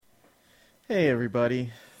Hey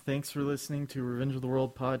everybody, thanks for listening to Revenge of the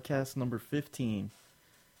World podcast number 15.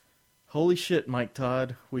 Holy shit, Mike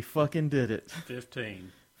Todd, we fucking did it.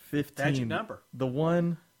 15. 15. Magic number. The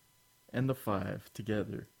 1 and the 5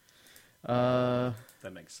 together. That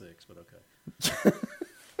makes 6, but okay.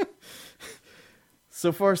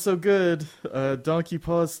 So far so good. Donkey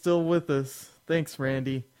Paw's still with us. Thanks,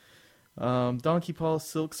 Randy. Donkey Paw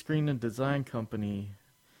Silkscreen and Design Company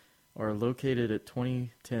are located at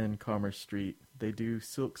 2010 Commerce Street. They do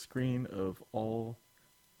silkscreen of all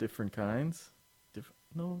different kinds. They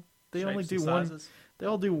only do one. They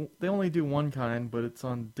only do one kind, but it's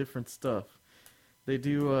on different stuff. They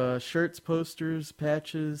do shirts, posters,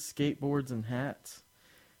 patches, skateboards, and hats.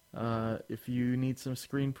 If you need some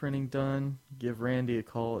screen printing done, give Randy a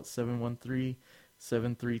call at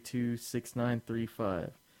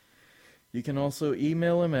 713-732-6935. You can also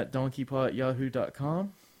email him at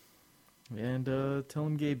donkeypaw@yahoo.com and tell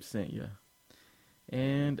him Gabe sent you.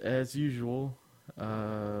 And as usual,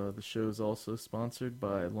 the show is also sponsored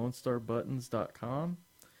by LoneStarButtons.com.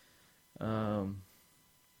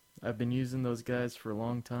 I've been using those guys for a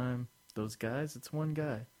long time. Those guys? It's one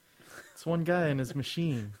guy. It's one guy and his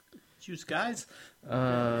machine. Choose guys?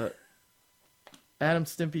 Adam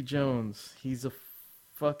Stimpy Jones. He's a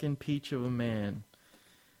fucking peach of a man.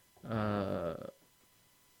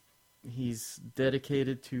 He's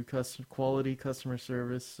dedicated to quality customer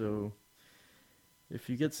service, so if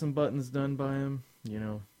you get some buttons done by him,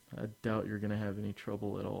 I doubt you're going to have any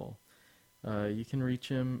trouble at all. You can reach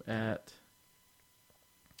him at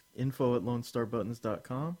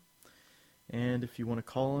info@lonestarbuttons.com, and if you want to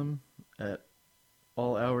call him at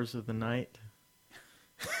all hours of the night,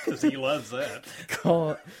 because he loves that.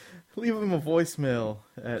 Leave him a voicemail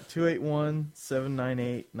at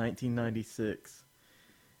 281-798-1996.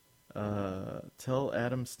 Tell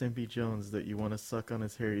Adam Stimpy Jones that you want to suck on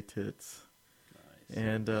his hairy tits. Nice.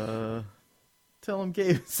 And tell him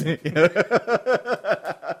Gabe sent you.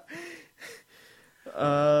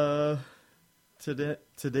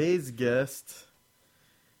 Today's guest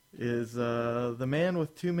is the man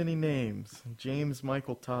with too many names, James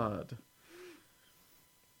Michael Todd.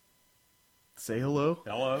 Say hello.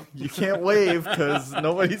 Hello. You can't wave because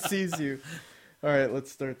nobody sees you. All right, let's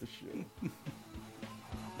start the show.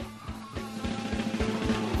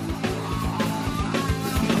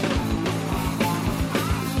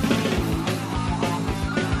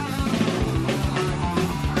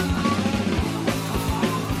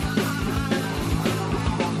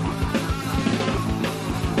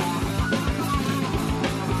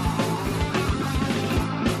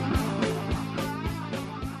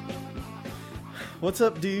 What's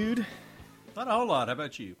up, dude? Not a whole lot. How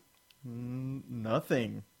about you?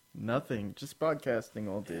 Nothing. Just broadcasting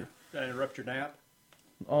all day. Did I interrupt your nap?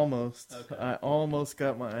 Almost. Okay. I almost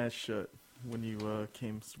got my ass shut when you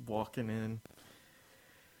came walking in.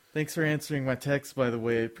 Thanks for answering my text, by the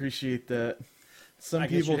way. I appreciate that. I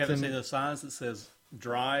guess you haven't seen the signs that says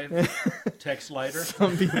drive, text later.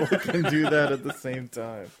 Some people can do that at the same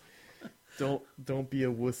time. Don't be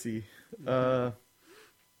a wussy.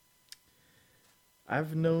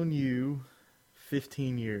 I've known you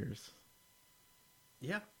 15 years.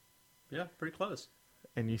 Yeah, pretty close.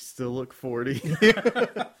 And you still look 40.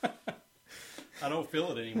 I don't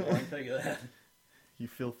feel it anymore, I can tell you that. You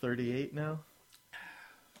feel 38 now?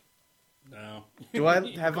 No.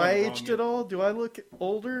 Have I aged at all? Do I look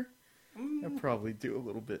older? I probably do a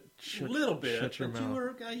little bit. A little bit. Shut your but mouth.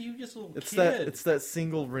 you were just a little It's kid. It's that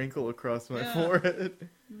single wrinkle across my forehead.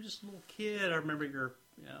 You were just a little kid. I remember you're,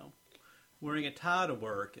 wearing a tie to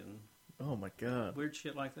work and oh my god, weird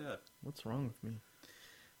shit like that. What's wrong with me?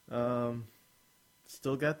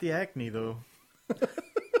 Still got the acne though.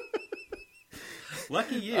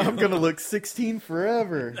 Lucky you. I'm gonna look 16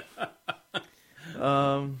 forever.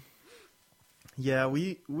 Yeah,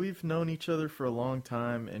 we've known each other for a long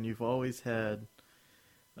time, and you've always had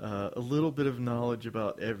a little bit of knowledge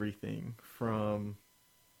about everything from,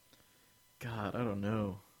 God, I don't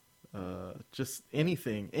know. Just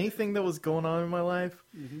anything that was going on in my life.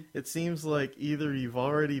 Mm-hmm. It seems like either you've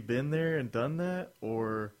already been there and done that,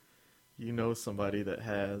 or you know somebody that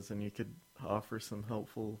has, and you could offer some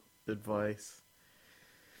helpful advice.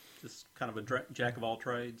 Just kind of a jack of all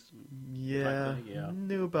trades. Yeah,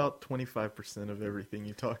 knew about 25% of everything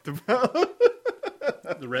you talked about.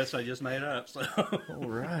 The rest I just made up. So. All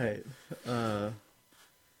right.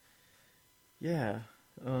 Yeah.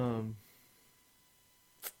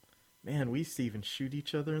 Man, we used to even shoot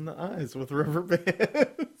each other in the eyes with rubber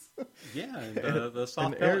bands. Yeah, and the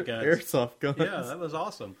soft pellet guns. Airsoft guns. Yeah, that was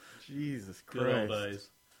awesome. Jesus Christ. Good old days.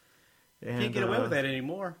 And, can't get away with that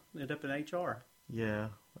anymore. End up in HR. Yeah.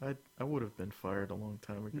 I would have been fired a long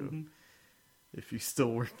time ago if you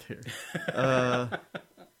still worked there.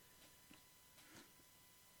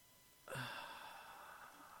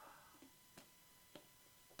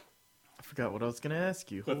 I forgot what I was going to ask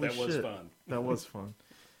you. But Holy that was shit. fun. That was fun.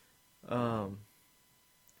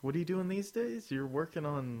 What are you doing these days? You're working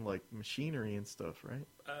on like machinery and stuff, right?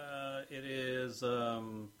 It is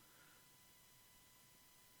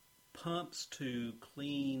pumps to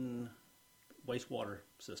clean wastewater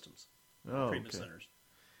systems, treatment centers.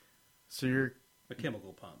 So you're the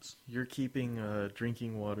chemical pumps. You're keeping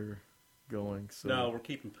drinking water going. So no, we're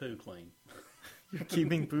keeping poo clean. You're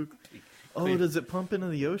keeping poo. Oh, does it pump into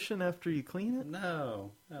the ocean after you clean it?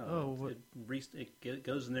 No. Oh, what? It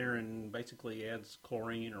goes in there and basically adds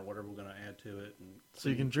chlorine or whatever we're going to add to it. And so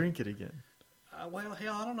you can drink it again? Well,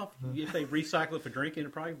 hell, I don't know if they recycle it for drinking.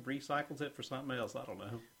 It probably recycles it for something else. I don't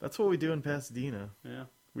know. That's what we do in Pasadena. Yeah.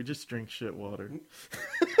 We just drink shit water.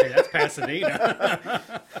 Hey, that's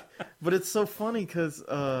Pasadena. But it's so funny because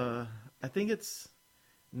I think it's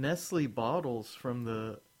Nestle bottles from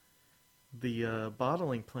the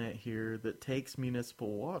bottling plant here that takes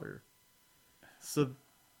municipal water. So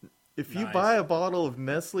if you buy a bottle of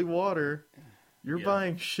Nestle water, you're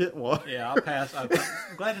buying shit water. Yeah, I'll pass. I'm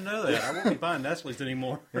glad to know that. I won't be buying Nestle's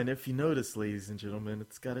anymore. And if you notice, ladies and gentlemen,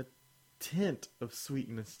 it's got a tint of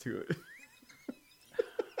sweetness to it.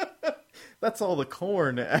 That's all the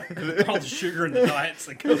corn added. All the sugar in the diets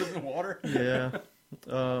that goes in the water. Yeah.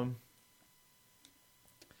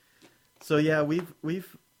 So yeah,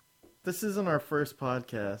 we've this isn't our first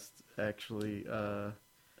podcast, actually.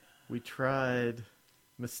 We tried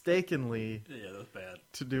mistakenly that was bad.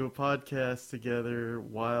 to do a podcast together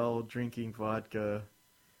while drinking vodka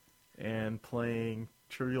and playing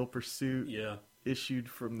Trivial Pursuit. Yeah. Issued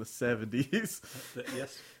from the 70s.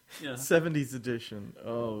 Yes. Yeah. 70s edition.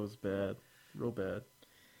 Oh, it was bad. Real bad.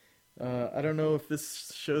 I don't know if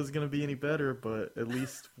this show's going to be any better, but at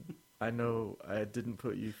least I know I didn't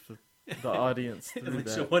put you, the audience, through that.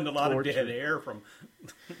 There wasn't a lot torture. of dead air from...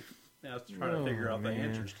 I was trying to figure out the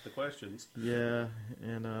answers to the questions. Yeah,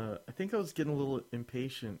 and I think I was getting a little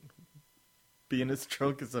impatient being as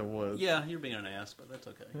drunk as I was. Yeah, you're being an ass, but that's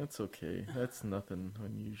okay. That's okay. That's nothing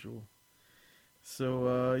unusual.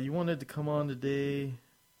 So you wanted to come on today,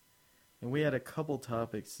 and we had a couple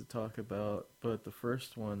topics to talk about, but the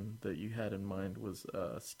first one that you had in mind was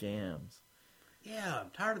scams. Yeah, I'm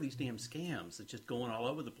tired of these damn scams. It's just going all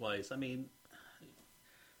over the place. I mean,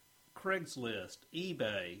 Craigslist,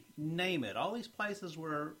 eBay, name it. All these places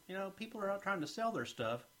where, people are out trying to sell their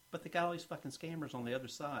stuff, but they got all these fucking scammers on the other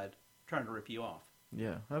side trying to rip you off.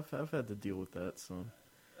 Yeah, I've had to deal with that, so...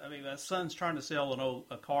 I mean, my son's trying to sell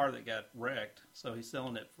a car that got wrecked, so he's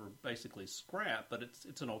selling it for basically scrap, but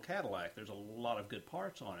it's an old Cadillac. There's a lot of good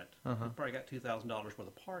parts on it. Uh-huh. He's probably got $2,000 worth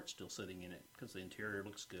of parts still sitting in it because the interior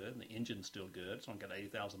looks good and the engine's still good. It's only got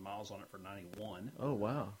 80,000 miles on it for 91. Oh,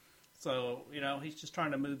 wow. So, he's just trying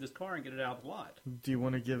to move this car and get it out of the lot. Do you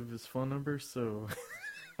want to give his phone number? So,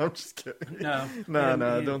 I'm just kidding. No.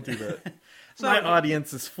 No, don't do that. So, my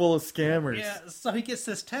audience is full of scammers. Yeah, so he gets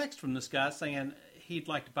this text from this guy saying he'd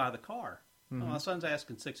like to buy the car. Mm-hmm. Well, my son's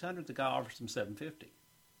asking $600. The guy offers him $750.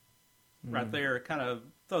 Right there, it kind of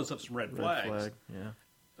throws up some red flags. Flag, yeah.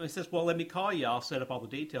 He says, well, let me call you. I'll set up all the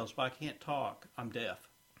details, but I can't talk. I'm deaf.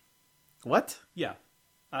 What? Yeah.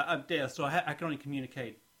 I'm deaf, so I can only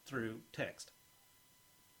communicate through text.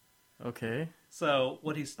 Okay. So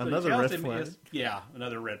what he another tells red him flag. is,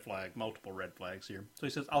 another red flag, multiple red flags here. So he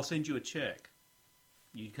says, I'll send you a check.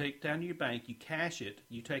 You take down to your bank, you cash it,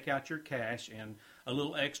 you take out your cash and a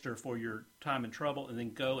little extra for your time and trouble, and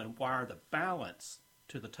then go and wire the balance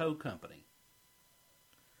to the tow company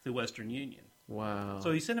through Western Union. Wow.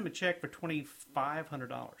 So he sent him a check for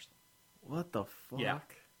 $2,500. What the fuck? Yeah.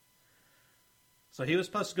 So he was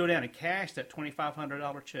supposed to go down and cash that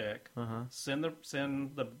 $2,500 check, send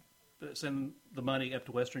the money up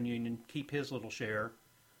to Western Union, keep his little share,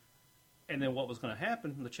 and then what was going to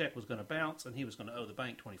happen? The check was going to bounce, and he was going to owe the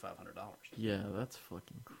bank $2,500. Yeah, that's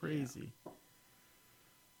fucking crazy. Yeah.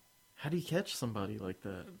 How do you catch somebody like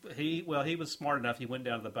that? He was smart enough. He went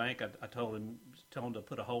down to the bank. I told him to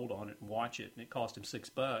put a hold on it and watch it, and it cost him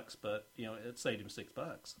 $6. But it saved him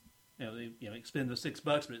 $6. He spent the $6,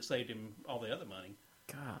 but it saved him all the other money.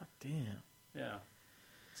 God damn. Yeah.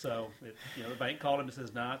 So the bank called him and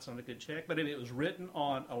says, "Nah, it's not a good check." But it was written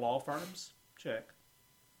on a law firm's check.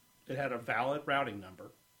 It had a valid routing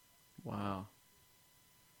number. Wow.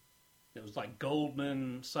 It was like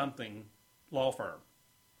Goldman something law firm.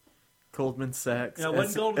 Goldman Sachs. No, it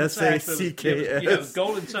wasn't Goldman Sachs. S-A-C-K-S. It was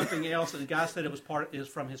Goldman something else, and the guy said it was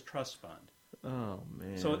from his trust fund. Oh,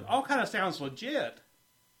 man. So it all kind of sounds legit,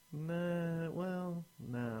 Nah,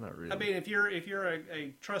 not really. I mean, if you're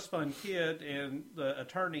a trust fund kid and the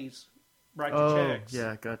attorneys write oh, your checks,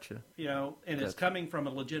 yeah, gotcha. you know, and it's Gotcha. coming from a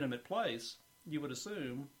legitimate place, you would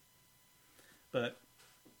assume. But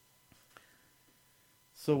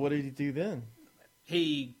So what did he do then?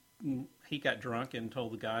 he got drunk and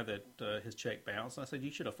told the guy that his check bounced. I said,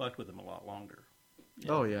 you should have fucked with him a lot longer.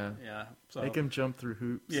 Yeah. Oh, yeah. Yeah. So Make him jump through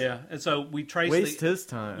hoops. yeah, and so we traced Waste his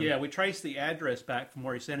time. Yeah, we traced the address back from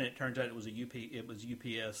where he sent it. It turns out it was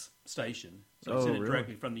UPS station. So he Oh, sent it really?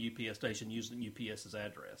 directly from the UPS station using UPS's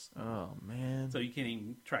address. Oh, man. So you can't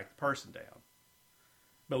even track the person down.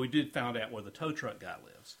 But we did find out where the tow truck guy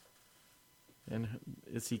lives. And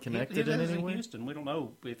is he He connected in lives any in way? Houston. We don't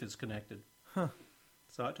know if it's connected. Huh.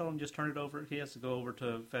 So I told him just turn it over. He has to go over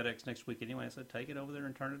to FedEx next week anyway. I said take it over there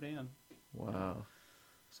and turn it in. Wow.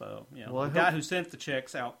 So you know, Well, I the guy hope- who sent the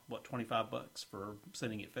checks out $25 for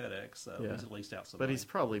sending it FedEx. So Yeah. he's at least out some But money. he's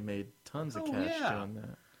probably made tons of Oh, cash yeah. doing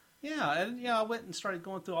that. Yeah, and I went and started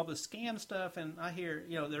going through all this scam stuff, and I hear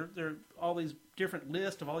there are all these different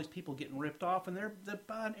lists of all these people getting ripped off, and they're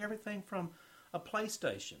buying everything from a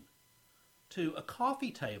PlayStation to a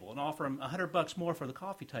coffee table and offer them $100 more for the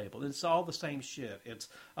coffee table. It's all the same shit. It's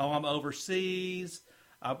I'm overseas,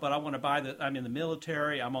 but I want to buy I'm in the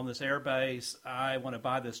military. I'm on this air base. I want to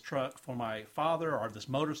buy this truck for my father or this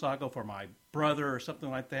motorcycle for my brother or something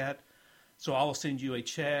like that. So I will send you a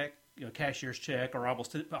check. Cashier's check, or I will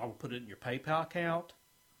put it in your PayPal account,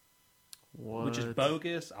 What? which is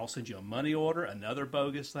bogus. I'll send you a money order, another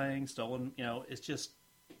bogus thing, stolen. It's just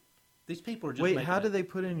these people are just Wait, making how it. do they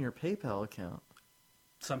put in your PayPal account?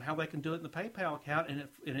 Somehow they can do it in the PayPal account, and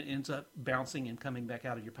it ends up bouncing and coming back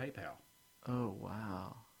out of your PayPal. Oh,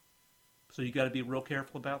 wow. So you got to be real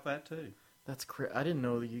careful about that too. That's I didn't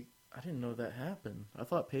know that happened. I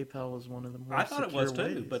thought PayPal was one of the more I thought it was secure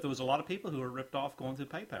too, ways. but there was a lot of people who were ripped off going through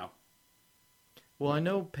PayPal. Well, I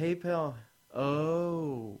know PayPal.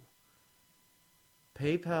 Oh.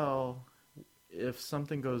 PayPal, if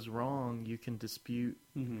something goes wrong, you can dispute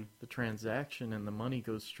Mm-hmm. the transaction and the money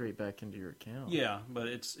goes straight back into your account. Yeah, but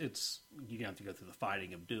it's you have to go through the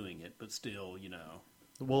fighting of doing it, but still,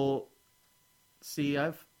 Well, see,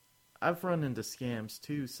 I've run into scams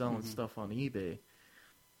too, selling Mhm. stuff on eBay.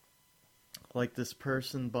 Like this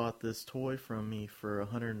person bought this toy from me for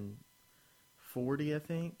 $140, I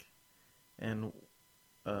think, and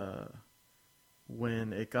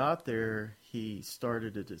when it got there, he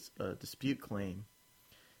started a dispute claim,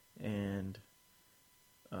 and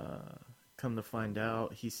come to find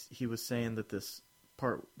out, he was saying that this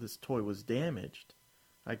toy was damaged,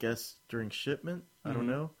 I guess during shipment. I don't Mhm.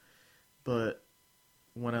 know, but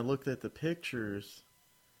when I looked at the pictures,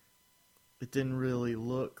 it didn't really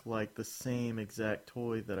look like the same exact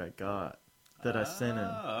toy that I got, that I sent him.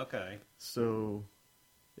 Oh, okay. So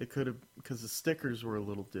it could have, because the stickers were a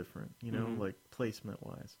little different, Mhm. like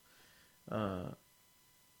placement-wise.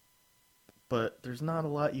 But there's not a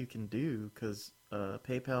lot you can do, because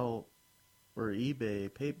PayPal or eBay,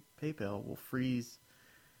 PayPal will freeze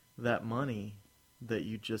that money that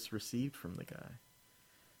you just received from the guy.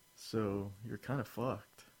 So you're kind of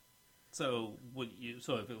fucked. So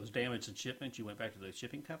if it was damaged in shipment, you went back to the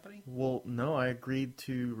shipping company? Well, no, I agreed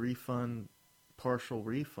to partial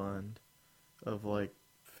refund of like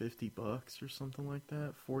 $50 or something like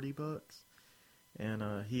that, $40,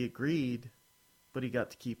 and he agreed, but he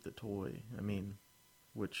got to keep the toy. I mean,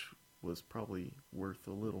 which was probably worth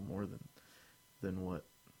a little more than what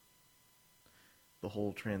the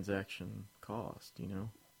whole transaction cost.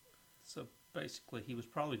 So basically, he was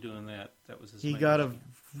probably doing that. That was his. He main got a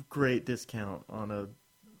scam. great discount on a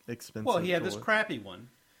expensive. Well, he had this toy. crappy one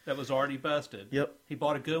that was already busted. Yep. He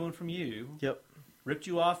bought a good one from you. Yep. Ripped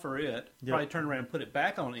you off for it. Yep. Probably turned around and put it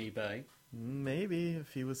back on eBay, Maybe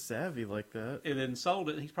if he was savvy like that. and then sold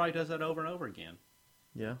it. He probably does that over and over again.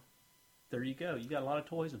 Yeah. There you go. You got a lot of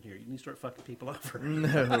toys in here. You need to start fucking people over. No,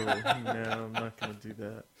 I'm not gonna do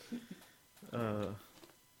that.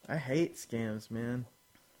 I hate scams, man.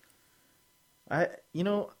 I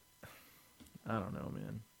don't know,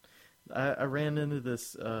 man. I ran into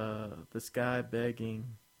this guy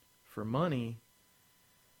begging for money.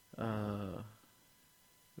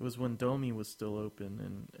 It was when Domi was still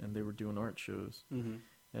open and they were doing art shows. Mm-hmm.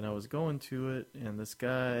 And I was going to it, and this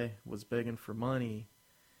guy was begging for money,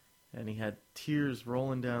 and he had tears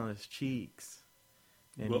rolling down his cheeks.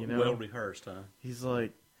 And Well rehearsed, huh? he's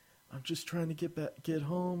like, "I'm just trying to get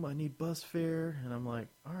home. I need bus fare." And I'm like,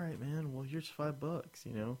 "All right, man. Well, here's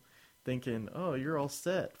 $5." Thinking, "Oh, you're all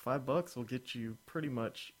set. $5 will get you pretty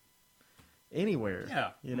much anywhere."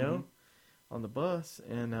 Yeah. On the bus.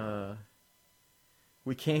 And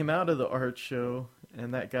we came out of the art show,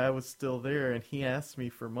 and that guy was still there, and he asked me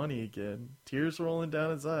for money again. Tears rolling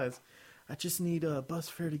down his eyes. I just need a bus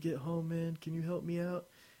fare to get home, man. Can you help me out?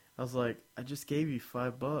 I was like, I just gave you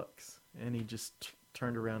 $5. And he just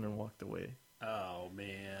turned around and walked away. Oh,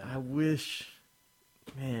 man. I wish,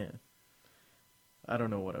 man, I don't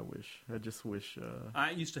know what I wish. I just wish.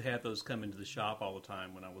 I used to have those come into the shop all the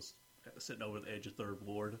time when I was sitting over the edge of Third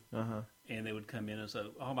Ward. Uh-huh. And they would come in and say,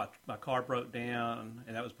 oh, my car broke down.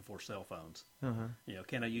 And that was before cell phones. Uh-huh. You know,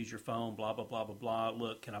 can I use your phone? Blah, blah, blah, blah, blah.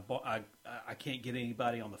 Look, I can't get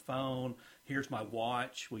anybody on the phone. Here's my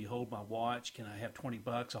watch. Will you hold my watch? Can I have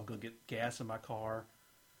 $20? I'll go get gas in my car.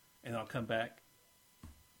 And I'll come back.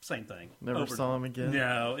 Same thing. Never saw him again?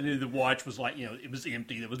 No. And the watch was like, it was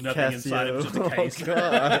empty. There was nothing Casio. inside. It was just a case. Oh,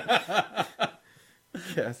 God.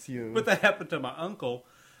 Casio. But that happened to my uncle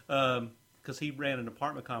because he ran an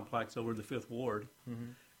apartment complex over in the Fifth Ward.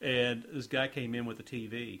 Mm-hmm. And this guy came in with a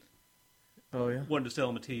TV. Oh, yeah? Wanted to sell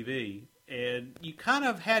him a TV. And you kind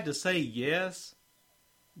of had to say yes,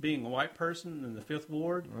 being a white person in the Fifth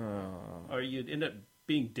Ward. Oh. Or you'd end up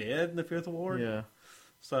being dead in the Fifth Ward. Yeah.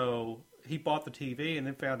 So he bought the TV and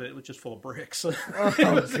then found it was just full of bricks.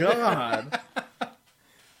 Oh, God.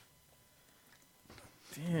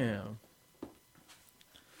 Damn.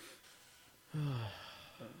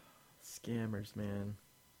 Scammers, man.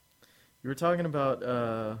 You were talking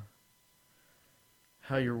about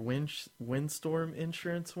how your windstorm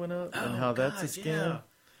insurance went up and how that's a scam.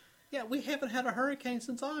 Yeah, we haven't had a hurricane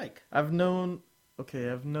since Ike. I've known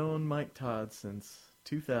Mike Todd since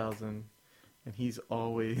 2000. And he's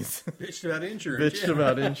always bitched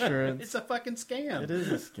about insurance. It's a fucking scam. It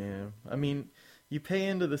is a scam. I mean, you pay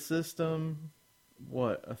into the system,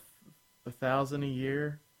 what, $1,000 a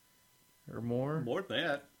year or more? More than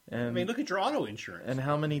that. And, I mean, look at your auto insurance. And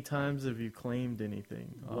how many times have you claimed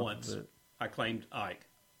anything? Once. Off of it? I claimed Ike.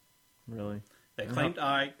 Really? They claimed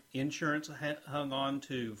Ike. Insurance hung on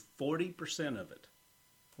to 40% of it.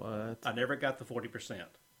 What? I never got the 40%.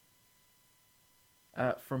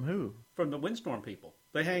 From who? From the windstorm people.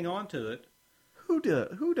 They hang on to it. Who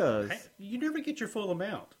does? You never get your full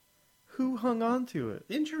amount. Who hung on to it?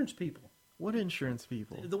 Insurance people. What insurance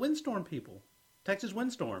people? The windstorm people. Texas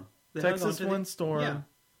Windstorm. Texas Windstorm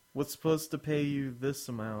was supposed to pay you this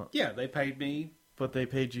amount. Yeah, they paid me. But they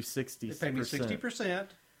paid you 60%. They paid me 60%.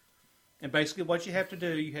 And basically what you have to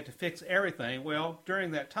do, you have to fix everything. Well,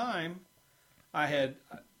 during that time, I had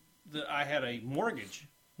a mortgage.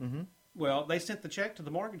 Mm-hmm. Well, they sent the check to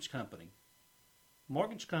the mortgage company.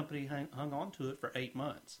 Mortgage company hung on to it for 8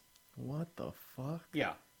 months. What the fuck?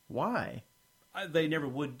 Yeah. Why? They never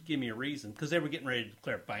would give me a reason because they were getting ready to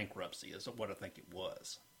declare bankruptcy is what I think it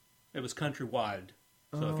was. It was countrywide.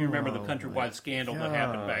 So if you remember the countrywide scandal that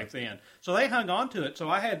happened back then. So they hung on to it. So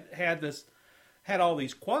I had all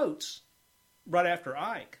these quotes right after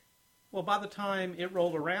Ike. Well, by the time it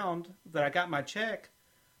rolled around that I got my check,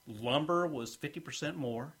 lumber was 50%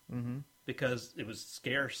 more because it was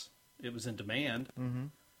scarce. It was in demand. Mm-hmm.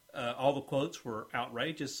 All the quotes were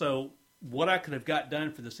outrageous. So what I could have got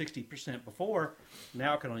done for the 60% before,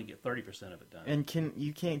 now I can only get 30% of it done. And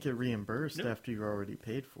you can't get reimbursed after you already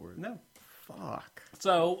paid for it. No. Fuck.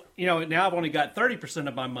 So, now I've only got 30%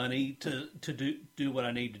 of my money to do what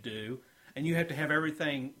I need to do. And you have to have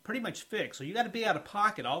everything pretty much fixed. So you got to be out of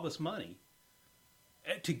pocket all this money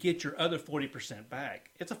to get your other 40% back.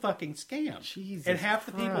 It's a fucking scam. Jesus and half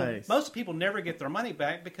the Christ. most people never get their money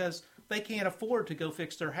back because they can't afford to go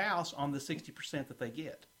fix their house on the 60% that they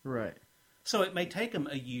get. Right. So it may take them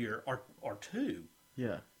a year or two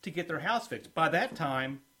to get their house fixed. By that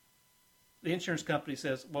time, the insurance company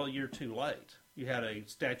says, well, you're too late. You had a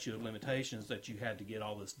statute of limitations that you had to get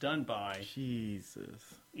all this done by. Jesus.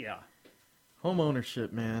 Yeah. Home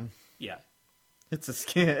ownership, man. Yeah. It's a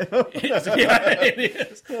scam. It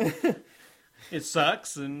is. It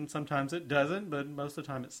sucks, and sometimes it doesn't, but most of the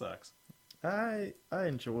time it sucks. I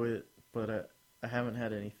enjoy it, but I haven't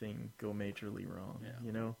had anything go majorly wrong,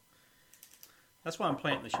 That's why I'm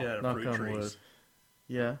planting the shit out of Knock fruit on trees. wood.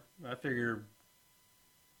 Yeah. I figure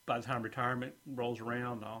by the time retirement rolls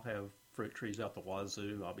around, I'll have fruit trees out the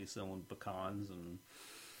wazoo. I'll be selling pecans and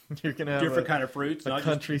you're gonna have different kind of fruits. A I'll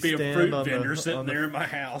country just be a stand fruit on vendor the, sitting on the there in my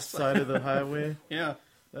house. Side of the highway. Yeah.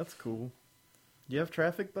 That's cool. You have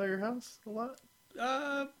traffic by your house a lot?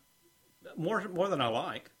 More than I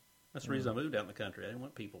like. That's the reason I moved out in the country. I didn't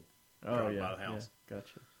want people driving by the house. Yeah,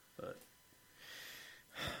 gotcha.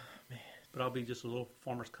 But I'll be just a little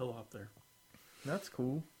farmer's co-op there. That's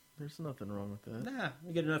cool. There's nothing wrong with that. Nah,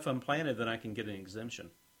 I get enough unplanted, then I can get an exemption.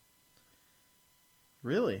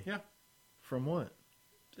 Really? Yeah. From what?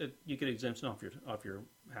 You get exemption off your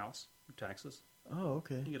house, your taxes. Oh,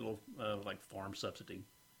 okay. You get a little like farm subsidy.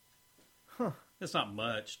 Huh. It's not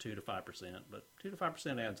much, 2 to 5%, but 2 to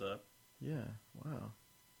 5% adds up. Yeah. Wow.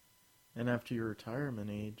 And after your retirement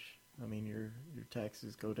age, I mean, your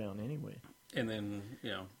taxes go down anyway. And then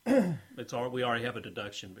we already have a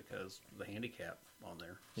deduction because of the handicap on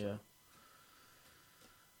there. So. Yeah.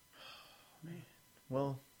 Man.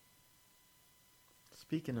 Well,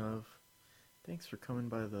 speaking of, thanks for coming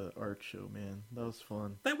by the art show, man. That was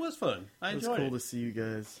fun. That was fun. I enjoyed it. It was cool to see you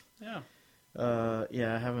guys. Yeah.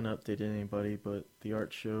 Yeah, I haven't updated anybody, but the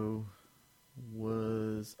art show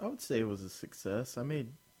was, I would say it was a success. I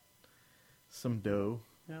made some dough.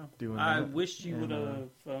 Yeah. Doing I that. wish you would have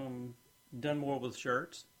done more with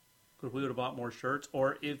shirts, because we would have bought more shirts.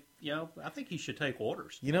 Or if, I think you should take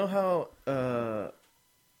orders. You know how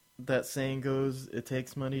that saying goes, it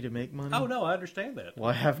takes money to make money? Oh, no, I understand that. Well,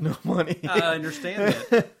 I have no money. I understand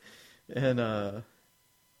that. And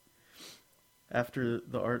after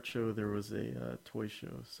the art show, there was a toy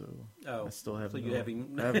show, so I still have you have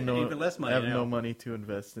even less money I have now. no money to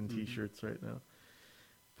invest in T-shirts right now.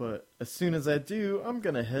 But as soon as I do, I'm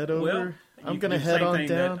gonna head over. Well, I'm you gonna do the head same on thing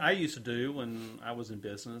down. that I used to do when I was in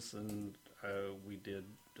business, and we did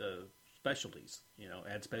specialties.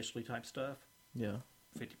 Add specialty type stuff. Yeah.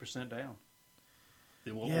 50% down.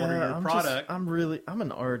 Then we'll Yeah, order your product. I'm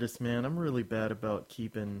an artist, man. I'm really bad about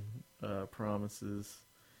keeping promises.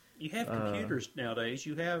 You have computers nowadays.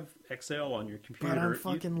 You have Excel on your computer. But I'm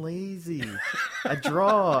fucking lazy. I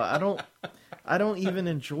draw. I don't even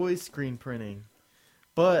enjoy screen printing.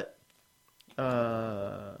 But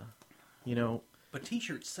But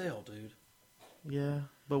T-shirts sell, dude. yeah.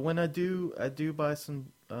 But when I do buy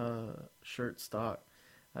some shirt stock.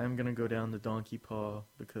 I'm gonna go down to Donkey Paw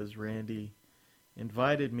because Randy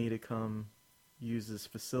invited me to come use his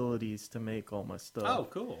facilities to make all my stuff. Oh,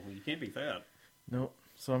 cool. Well, you can't beat that. Nope.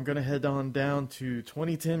 So I'm gonna head on down to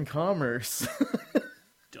 2010 Commerce.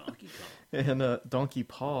 Donkey Kong. And Donkey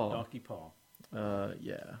Paw. Donkey Paw.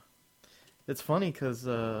 Yeah. It's funny because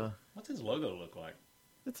What's his logo look like?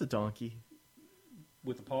 it's a donkey.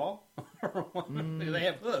 With a paw? They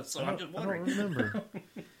have hoofs, so I'm just wondering. I don't remember.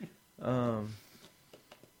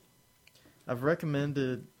 I've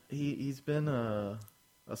recommended. He's been a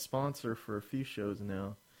sponsor for a few shows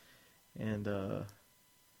now, and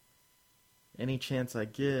any chance I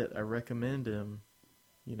get, I recommend him.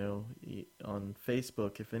 On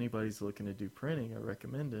Facebook, if anybody's looking to do printing, I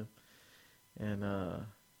recommend him. And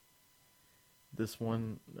this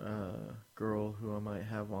one girl who I might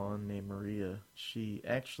have on named Maria, she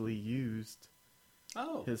actually used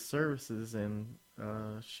his services, and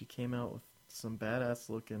she came out with some badass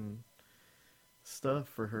looking stuff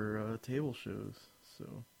for her table shows.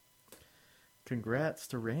 So congrats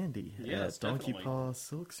to Randy Yes, at Donkey definitely. Paw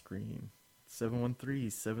Silkscreen.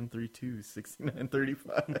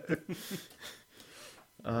 713-732-6935.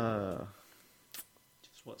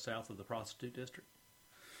 Just south of the prostitute district?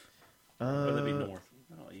 Or Or would that be north?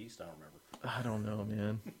 Oh, east, I don't remember. I don't know,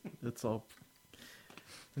 man. It's all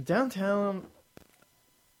downtown.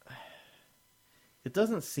 It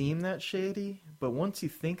doesn't seem that shady, but once you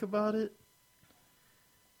think about it,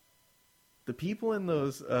 the people in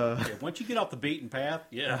those Once you get off the beaten path,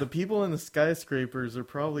 the people in the skyscrapers are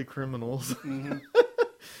probably criminals. Mm-hmm.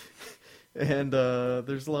 And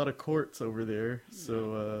there's a lot of courts over there,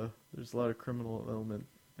 so there's a lot of criminal element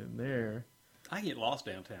in there. I get lost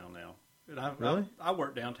downtown now. And Really? I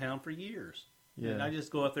worked downtown for years. Yeah. And I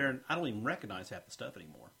just go up there and I don't even recognize half the stuff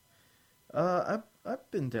anymore. I've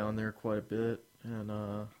been down there quite a bit, and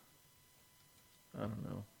I don't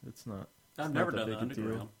know. It's not. I've not never that done the big a deal.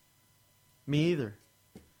 underground. Me either.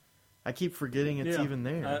 I keep forgetting it's Yeah, even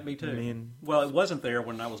there. me too. I mean, Well, it wasn't there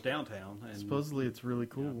when I was downtown. And supposedly it's really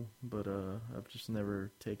cool, but I've just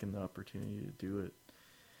never taken the opportunity to do it.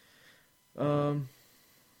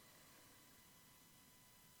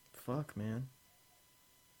 Fuck, man.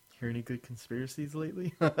 Hear any good conspiracies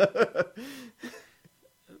lately?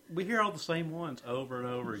 we hear all the same ones over and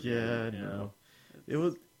over again. Yeah, I know. It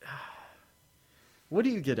was. What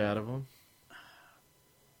do you get out of them?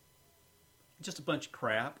 Just a bunch of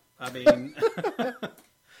crap. I mean,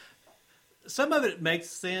 some of it makes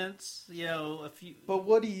sense. A few. But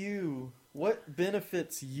what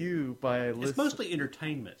benefits you by listening? It's mostly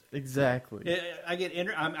entertainment. Exactly.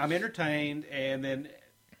 I'm entertained, and then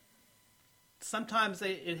sometimes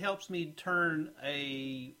it helps me turn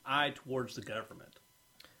a eye towards the government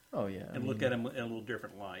Oh yeah. and look at them in a little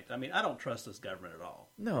different light. I mean, I don't trust this government at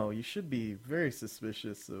all. No, you should be very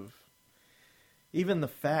suspicious of even the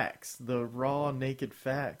facts, the raw, naked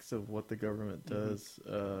facts of what the government does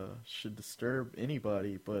should disturb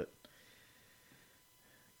anybody. But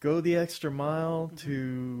go the extra mile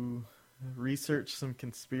to research some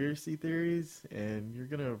conspiracy theories, and you're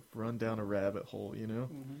gonna run down a rabbit hole, you know?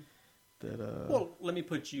 That Well, let me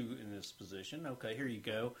put you in this position. Okay, here you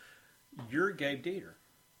go. You're Gabe Dieter,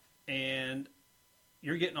 and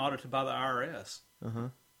you're getting audited by the IRS. uh-huh.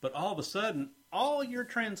 But all of a sudden, all your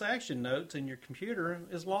transaction notes in your computer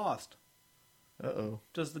is lost. Uh-oh.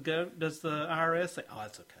 Does the IRS say, "Oh,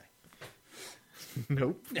 it's okay"?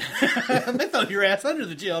 Nope. They throw your ass under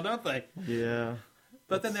the jail, don't they? Yeah.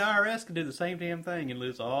 But then the IRS can do the same damn thing and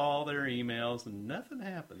lose all their emails, and nothing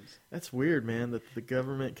happens. That's weird, man, that the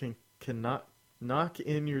government can knock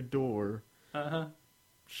in your door,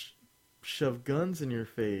 shove guns in your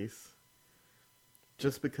face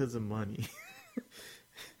just because of money.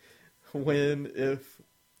 When if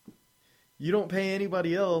you don't pay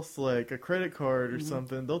anybody else, like a credit card or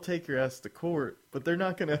something, they'll take your ass to court, but they're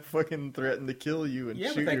not going to fucking threaten to kill you and Yeah,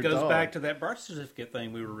 shoot but that your goes dog. back to that birth certificate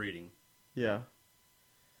thing we were reading. Yeah.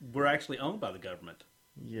 We're actually owned by the government.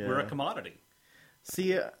 Yeah. We're a commodity.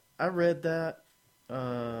 See, I read that.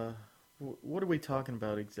 What are we talking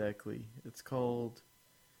about exactly? It's called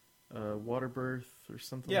water birth or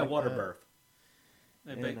something Yeah, like water that. birth.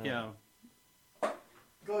 And, Yeah.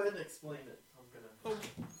 Go ahead and explain it. I'm gonna.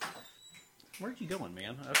 Where'd you going,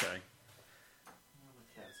 man? Okay.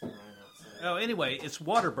 The cat's been running outside. Oh, anyway, it's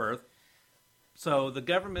water birth. So the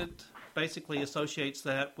government basically associates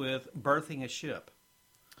that with birthing a ship.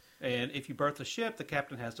 And if you birth a ship, the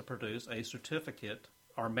captain has to produce a certificate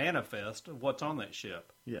or manifest of what's on that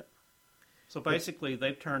ship. Yeah. So basically,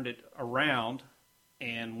 they've turned it around,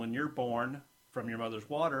 and when you're born from your mother's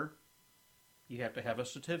water, you have to have a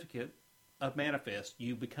certificate of manifest.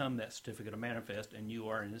 You become that certificate of manifest, and you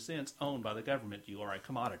are, in a sense, owned by the government. You are a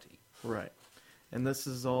commodity. Right. And this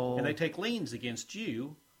is all. And they take liens against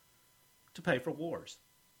you to pay for wars.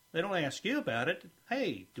 They don't ask you about it.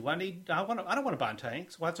 Hey, I don't want to buy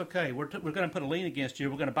tanks. Well, that's okay. We're going to put a lien against you.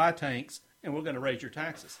 We're going to buy tanks, and we're going to raise your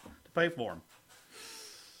taxes to pay for them.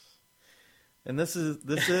 And this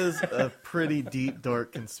is a pretty deep,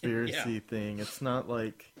 dark conspiracy thing. It's not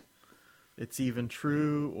like it's even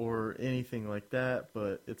true or anything like that,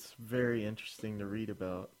 but it's very interesting to read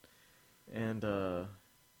about. And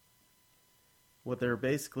what they're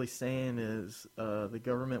basically saying is the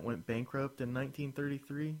government went bankrupt in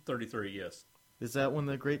 1933. 33, yes. Is that when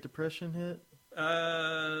the Great Depression hit?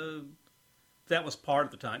 That was part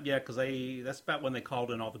of the time. Yeah, because that's about when they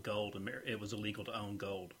called in all the gold, and it was illegal to own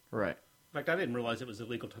gold. Right. In fact, I didn't realize it was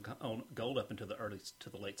illegal to own gold up into the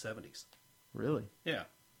late 70s. Really? Yeah,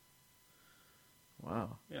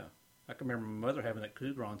 Wow. yeah. I can remember my mother having that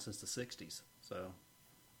Cougar on since the 60s. So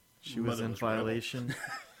She was in violation.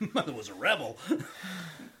 Mother was a rebel.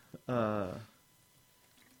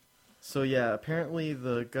 So yeah, apparently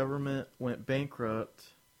the government went bankrupt,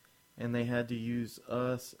 and they had to use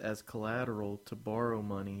us as collateral to borrow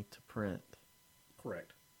money to print.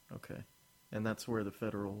 Correct. Okay. And that's where the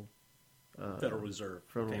Federal Reserve.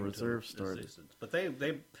 Federal came Reserve into started. existence. But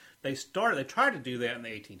they tried to do that in the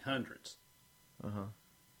 1800s, Uh-huh.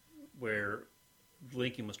 where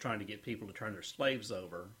Lincoln was trying to get people to turn their slaves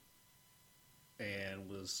over, and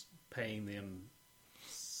was paying them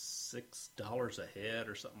 $6 a head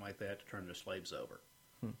or something like that to turn their slaves over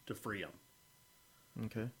to free them.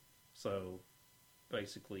 Okay. So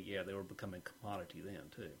basically, yeah, they were becoming commodity then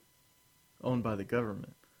too. Owned by the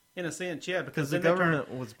government. In a sense, yeah, because The then they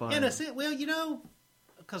government was buying. in a sense, well,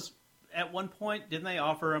 because at one point, didn't they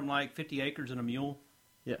offer them like 50 acres and a mule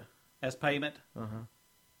Yeah. as payment? Uh-huh.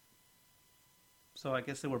 So I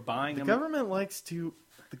guess they were buying The them. government likes to...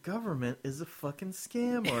 The government is a fucking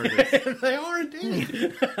scam artist. They are indeed.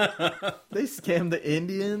 They scam the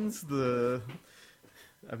Indians, the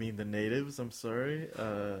natives, I'm sorry.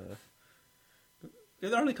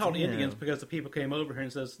 They're only called Damn. Indians because the people came over here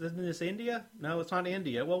and says, "Isn't this India?" No, it's not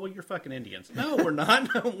India. Well, you're fucking Indians. No, we're not.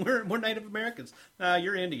 we're Native Americans.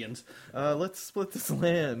 You're Indians. Let's split this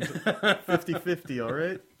land 50-50, all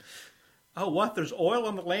right? Oh, what? There's oil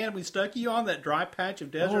on the land we stuck you on, that dry patch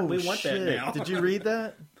of desert? Oh, We want shit. that now. Did you read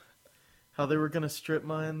that? How they were going to strip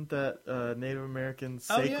mine that Native American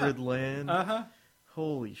sacred land? Uh-huh.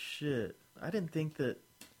 Holy shit. I didn't think that...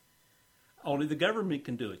 Only the government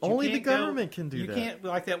can do it. You Only the can't go- government can do that. You can't,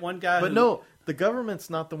 like that one guy But who... no, the government's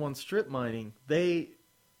not the one strip mining. They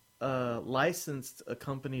licensed a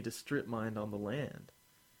company to strip mine on the land.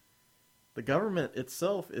 The government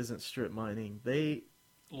itself isn't strip mining. They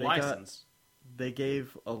license. They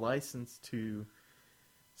gave a license to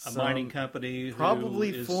A mining company who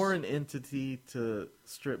probably is foreign entity to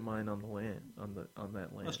strip mine on the land on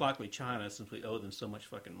that land. most likely China, since we owe them so much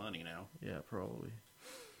fucking money now. Yeah, probably.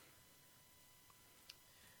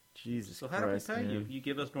 Jesus So how do we Christ, pay you? man. You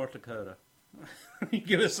give us North Dakota. You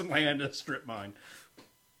give us some land to strip mine.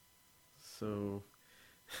 So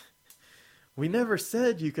we never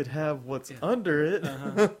said you could have what's Yeah. under it.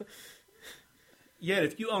 Uh-huh. Yet,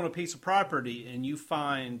 if you own a piece of property and you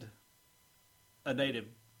find a native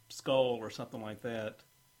skull or something like that,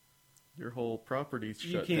 Your whole property's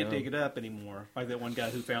you shut can't down. dig it up anymore. Like that one guy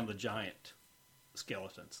who found the giant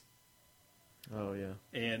skeletons Oh yeah,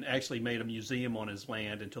 and actually made a museum on his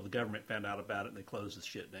land until the government found out about it and they closed his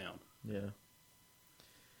shit down. yeah.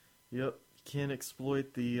 Yep, you can't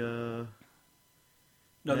exploit the. No,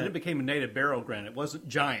 then Yeah. it became a native burial ground. It wasn't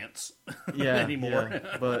giants Yeah, anymore.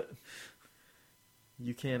 yeah, but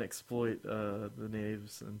you can't exploit the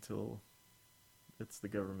natives until it's the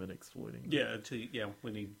government exploiting. them.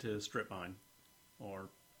 We need to strip mine or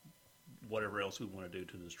whatever else we want to do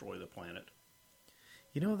to destroy the planet.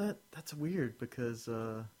 You know that's weird because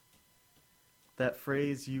that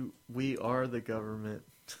phrase "we are the government"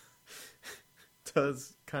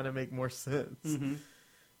 does kind of make more sense. Mm-hmm.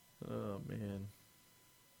 Oh man,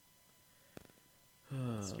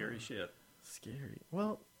 Scary shit. scary.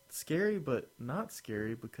 Well, scary, but not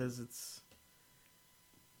scary because it's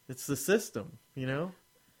the system, you know.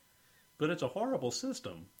 But it's a horrible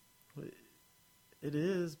system. It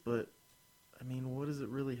is, but I mean, what does it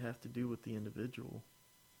really have to do with the individual?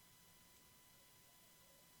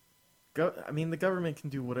 I mean, the government can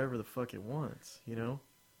do whatever the fuck it wants, you know?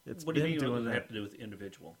 It's What do you been mean? What doing does it that. have to do with the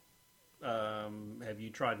individual? Have you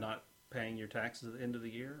tried not paying your taxes at the end of the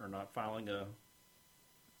year, or not filing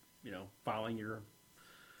filing your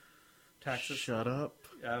taxes? Shut up.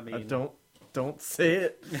 I mean, Don't say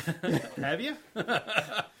it. have you?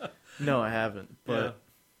 No, I haven't. But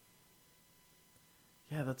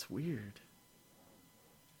yeah, that's weird.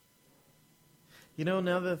 You know,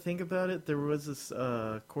 now that I think about it, there was this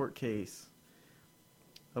court case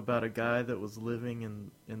about a guy that was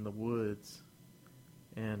living in the woods,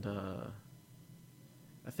 and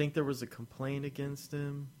I think there was a complaint against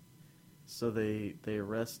him, so they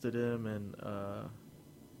arrested him and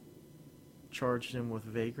charged him with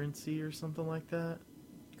vagrancy or something like that.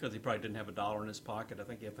 Because he probably didn't have $1 in his pocket. I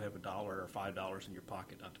think you have to have $1 or $5 in your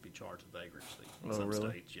pocket not to be charged with vagrancy in Oh, some really?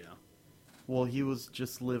 states. Yeah, Well, he was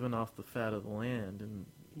just living off the fat of the land and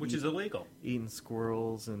which is illegal. eating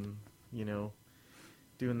squirrels and, you know,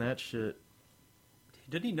 doing that shit.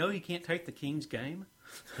 Didn't he know he can't take the king's game?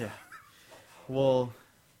 Yeah. Well,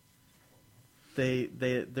 they're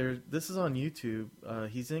this is on YouTube.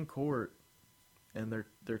 He's in court, and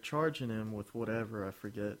they're charging him with whatever, I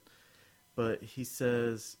forget. But he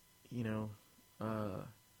says, you know,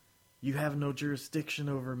 you have no jurisdiction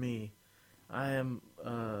over me. I am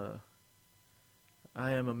a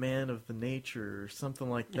man of the nature, or something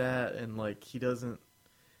like that, and like he doesn't.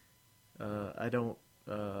 I don't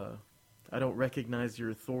recognize your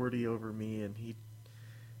authority over me, and he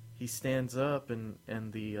stands up, and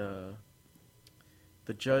the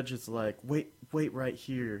judge is like, wait right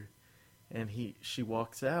here, and she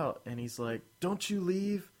walks out, and he's like, don't you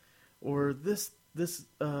leave, or this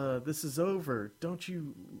is over. Don't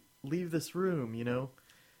you leave this room, you know,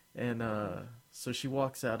 and so she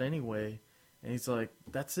walks out anyway, and he's like,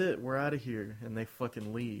 that's it, we're out of here, and they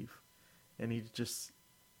fucking leave, and he just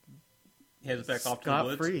Heads back off to the scot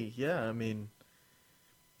woods. free. Yeah, I mean,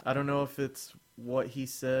 I don't know if it's what he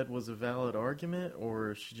said was a valid argument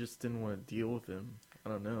or she just didn't want to deal with him. I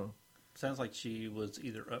don't know. Sounds like she was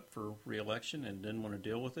either up for re-election and didn't want to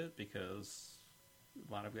deal with it because it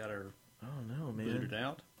might have got her I don't know, man. booted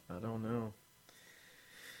out. I don't know.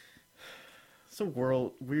 It's a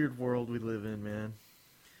weird world we live in, man.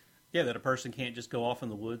 Yeah, that a person can't just go off in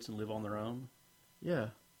the woods and live on their own, Yeah.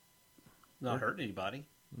 not Yeah. hurting anybody.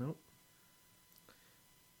 Nope.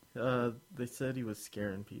 They said he was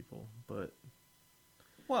scaring people, but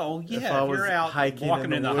Well, yeah, If if, I was you're out hiking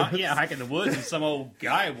walking in the woods. hiking the woods, and some old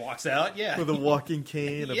guy walks out, yeah, with a walking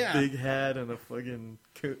cane, Yeah. a big hat, and a fucking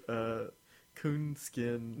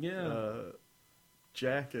coonskin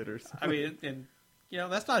jacket or something. I mean, and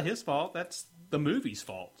that's not his fault. That's the movie's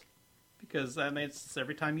fault. Because I mean, it's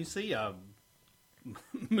every time you see a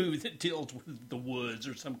movie that deals with the woods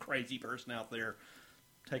or some crazy person out there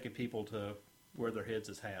taking people to wear their heads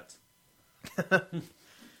as hats.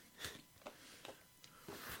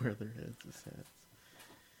 Wear their heads as hats.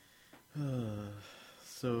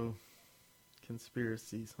 So,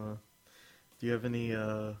 conspiracies, huh? Do you have any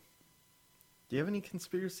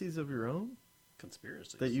conspiracies of your own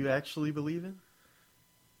Conspiracies. that you actually believe in?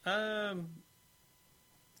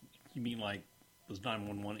 You mean like was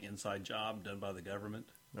 911 inside job done by the government?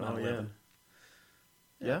 Oh, 9/11?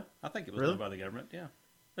 yeah. I think it was Really? done by the government. Yeah.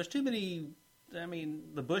 There's too many I mean,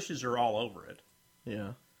 the Bushes are all over it.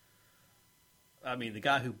 Yeah. I mean, the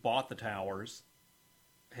guy who bought the towers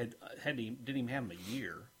didn't even have them a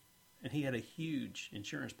year, and he had a huge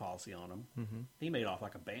insurance policy on them. Mm-hmm. He made off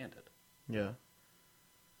like a bandit. Yeah.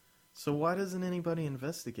 So why doesn't anybody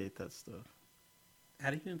investigate that stuff? How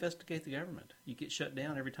do you investigate the government? You get shut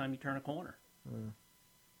down every time you turn a corner.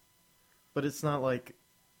 But it's not like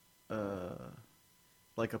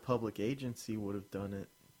a public agency would have done it.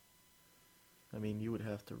 I mean, you would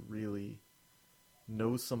have to really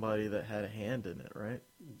know somebody that had a hand in it, right?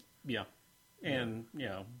 Yeah. And, you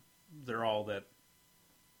know, they're all that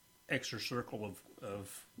extra circle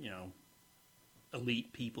of you know,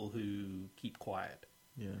 elite people who keep quiet.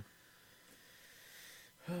 Yeah.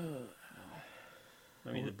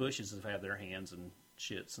 I mean, the Bushes have had their hands in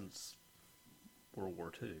shit since World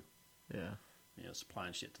War II. Yeah. You know,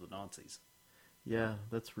 supplying shit to the Nazis. Yeah,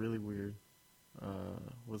 that's really weird.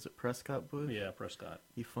 Was it Prescott Bush? Yeah, Prescott.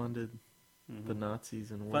 He funded the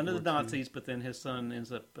Nazis in World Funded War the II. Nazis, but then his son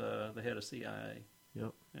ends up the head of CIA.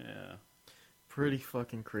 Yep. Yeah. Pretty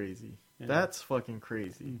fucking crazy. Yeah. That's fucking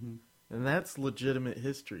crazy. And that's legitimate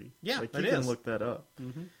history. Yeah, like it you can is. look that up.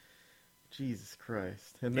 Mm-hmm. Jesus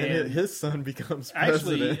Christ. And then And his son becomes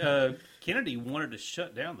president. Actually, Kennedy wanted to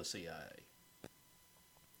shut down the CIA.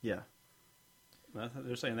 Yeah.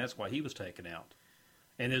 They're saying that's why he was taken out.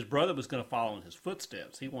 And his brother was going to follow in his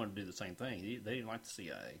footsteps. He wanted to do the same thing. They didn't like the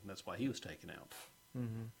CIA. And that's why he was taken out.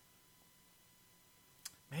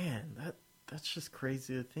 Man, that's just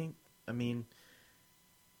crazy to think. I mean,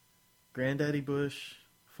 Granddaddy Bush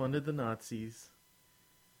funded the Nazis.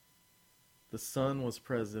 The son was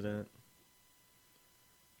president.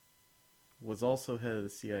 Was also head of the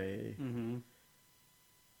CIA. Mm-hmm.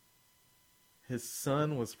 His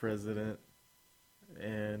son was president.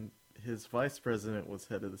 And his vice president was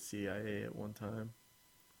head of the CIA at one time.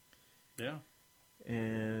 Yeah.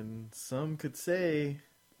 And some could say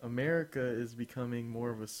America is becoming more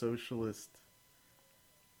of a socialist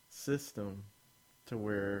system to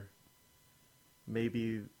where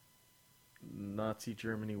maybe Nazi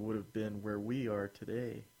Germany would have been where we are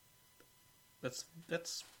today. That's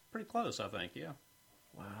pretty close, I think, yeah.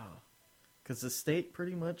 Wow. Because the state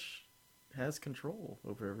pretty much has control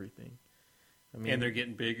over everything. I mean, And they're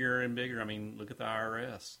getting bigger and bigger. I mean, look at the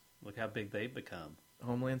IRS. Look how big they've become.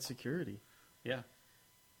 Homeland Security. Yeah.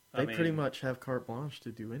 They pretty much have carte blanche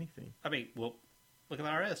to do anything. I mean, well, look at the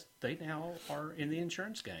IRS. They now are in the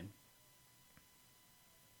insurance game.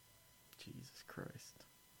 Jesus Christ.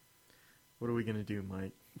 What are we going to do,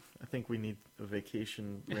 Mike? I think we need a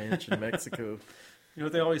vacation ranch in Mexico. You know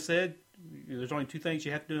what they always said? There's only two things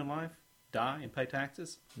you have to do in life. Die and pay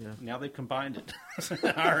taxes. Yeah. Now they've combined it.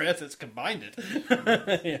 IRS has combined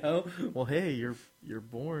it. You know? Well, hey, you're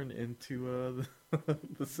born into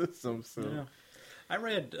the system, so Yeah. I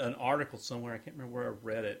read an article somewhere. I can't remember where I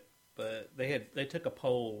read it, but they took a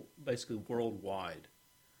poll basically worldwide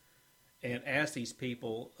and asked these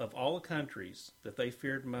people of all the countries that they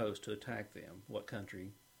feared most to attack them, what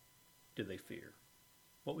country did they fear?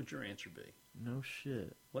 What would your answer be? no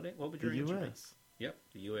shit. What would The your answer U.S. be? Yep,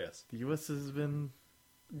 the U.S. The U.S. has been.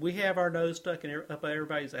 We have our nose stuck up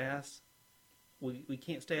everybody's ass. We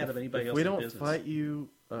can't stay out of anybody If else's we don't business. fight you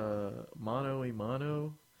mano a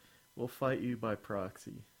mano, we'll fight you by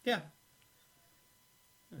proxy. Yeah.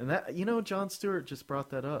 And that, Jon Stewart just brought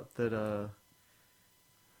that up. That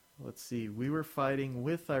let's see, we were fighting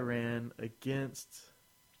with Iran against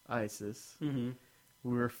ISIS. Mm-hmm.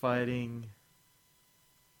 We were fighting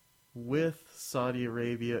with Saudi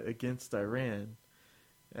Arabia against Iran,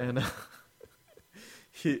 and I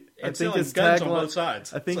think his guns on both tagline.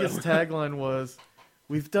 sides. I think his tagline was,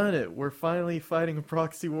 "We've done it. We're finally fighting a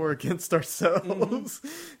proxy war against ourselves."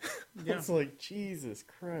 Yeah. It's like, Jesus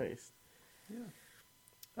Christ. Yeah.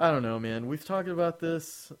 I don't know, man. We've talked about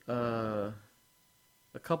this a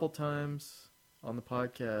couple times on the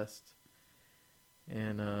podcast,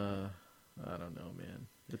 and I don't know, man.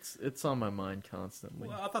 It's on my mind constantly.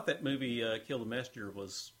 Well, I thought that movie Kill the Messenger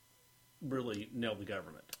was really nailed the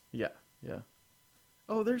government. Yeah.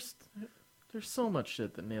 Oh, there's so much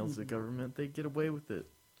shit that nails the government. They get away with it.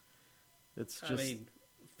 It's just, I mean,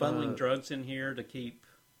 funneling drugs in here to keep.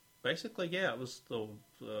 Basically, yeah, it was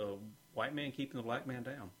the white man keeping the black man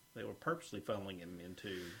down. They were purposely funneling him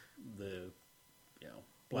into the,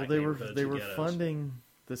 black they neighborhoods were and ghettos. funding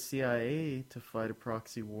the CIA to fight a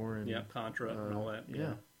proxy war in Contra and all that.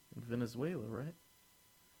 in Venezuela, right?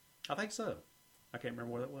 I think so. I can't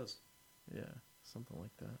remember where that was. Yeah, something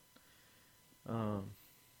like that.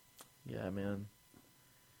 Yeah, man.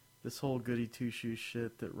 This whole goody two-shoes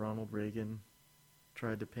shit that Ronald Reagan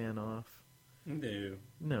tried to pan off. No.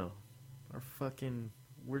 No.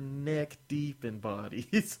 we're neck deep in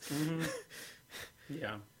bodies. Mm-hmm.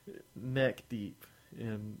 Yeah. Neck deep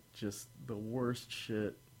in just the worst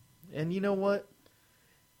shit. And you know what?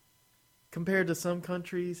 Compared to some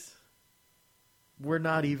countries, we're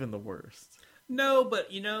not even the worst. No, but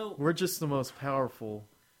We're just the most powerful,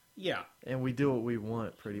 yeah. and we do what we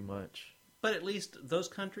want pretty much. But at least those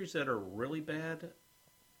countries that are really bad,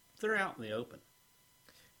 they're out in the open.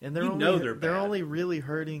 And they're they're bad. only really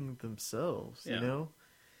hurting themselves, Yeah. you know?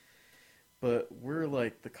 But we're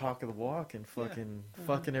like the cock of the walk and fucking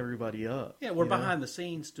everybody up. Yeah, we're you know? behind the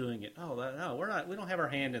scenes doing it. Oh, no, we're not. We don't have our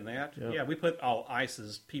hand in that. Yep. Yeah, we put all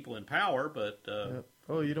ISIS people in power, but Yep.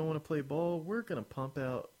 Oh, you don't want to play ball? We're gonna pump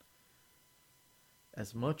out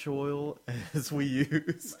as much oil as we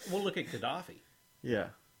use. we'll look at Gaddafi. Yeah.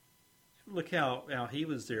 Look how he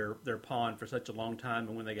was their pawn for such a long time,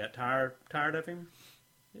 and when they got tired of him,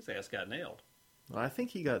 his ass got nailed. Well, I think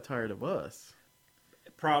he got tired of us.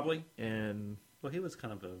 Probably. And Well, he was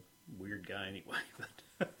kind of a weird guy anyway.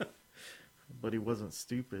 but he wasn't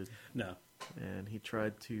stupid, No. and he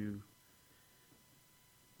tried to,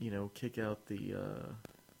 kick out the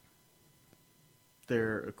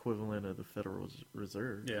their equivalent of the Federal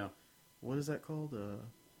Reserve. Yeah. What is that called?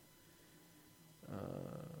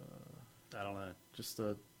 I don't know. Just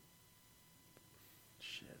a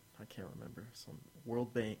shit. I can't remember. Some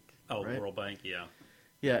World Bank. Oh, right? World Bank. Yeah.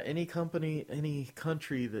 Yeah, any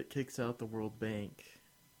country that kicks out the World Bank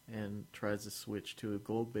and tries to switch to a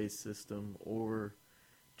gold-based system or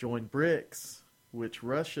join BRICS, which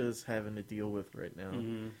Russia's having to deal with right now,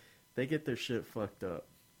 Mm-hmm. they get their shit fucked up.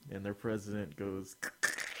 And their president goes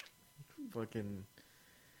fucking...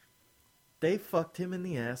 They fucked him in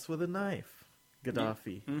the ass with a knife,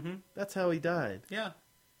 Gaddafi. Mm-hmm. That's how he died. Yeah.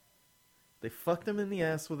 They fucked him in the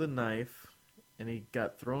ass with a knife, and he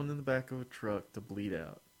got thrown in the back of a truck to bleed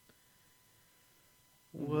out.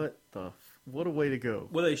 What what a way to go.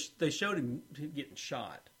 Well, they showed him getting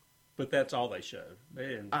shot, but that's all they showed. They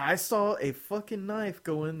didn't. I saw a fucking knife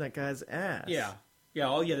go in that guy's ass. Yeah. Yeah.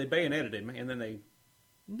 Oh, yeah. They bayoneted him, and then they.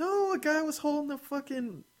 No, a guy was holding a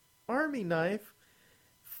fucking army knife,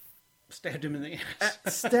 Stabbed him in the ass.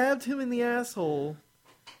 stabbed him in the asshole,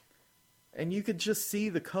 and you could just see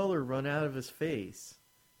the color run out of his face.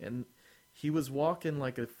 And he was walking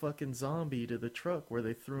like a fucking zombie to the truck where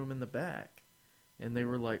they threw him in the back. And they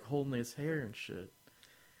were like holding his hair and shit.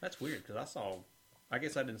 That's weird because I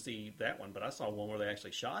guess I didn't see that one, but I saw one where they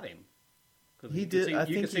actually shot him. 'Cause He you did- Could see, I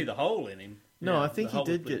you think could see the hole in him. No, Yeah, I think the he hole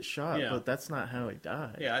did was- get shot, yeah. but that's not how he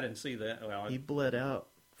died. Yeah, I didn't see that. Well, He bled out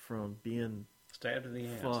from being stabbed in the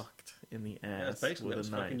ass. fucked in the Yeah, ass basically, with that was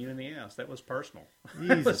a knife. fucking you in the ass. That was personal. That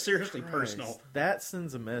Jesus was seriously Christ. personal. That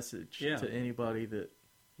sends a message Yeah. to anybody that,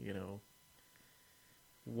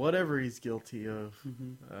 whatever he's guilty of,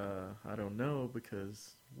 I don't know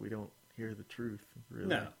because we don't hear the truth, really.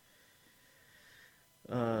 No.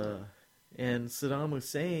 And Saddam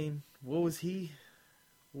Hussein, what was he?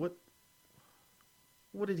 What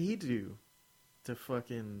did he do to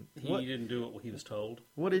fucking? He didn't do what he was told.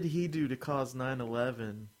 What did he do to cause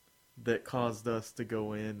 9/11 that caused us to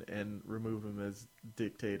go in and remove him as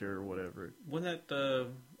dictator or whatever? Wasn't that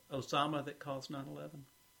Osama that caused 9/11?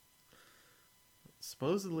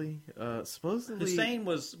 Supposedly, Hussein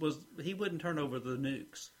was he wouldn't turn over the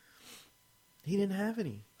nukes. he didn't have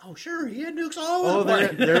any. Oh, sure, he had nukes all Oh, over the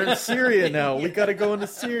place. they're in Syria now. We got to go into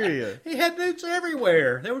Syria. He had nukes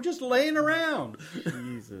everywhere. They were just laying around.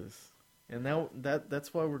 Jesus. And now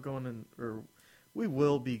that's why we're going in, or we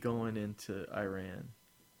will be going into Iran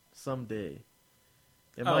someday.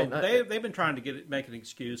 It might not. They've been trying to make an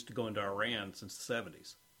excuse to go into Iran since the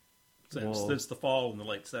 70s. Since the fall in the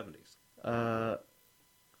late 70s.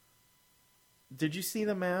 Did you see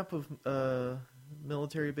the map of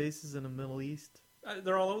military bases in the Middle East?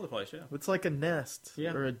 They're all over the place, yeah. It's like a nest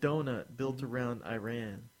Yeah. or a donut built around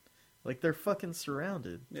Iran. Like they're fucking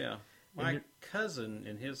surrounded. Yeah. My cousin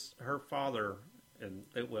and her father, and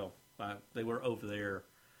they were over there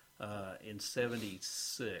in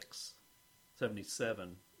 76,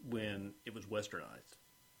 77 when it was westernized.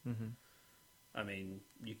 Mm-hmm. I mean,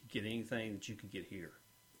 you could get anything that you could get here.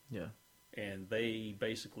 Yeah. And they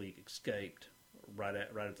basically escaped right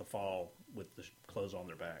at the fall with the clothes on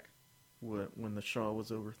their back. When the Shah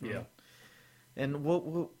was overthrown. Yeah. And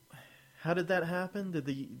how did that happen? Did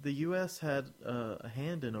the U.S. had a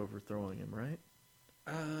hand in overthrowing him, right?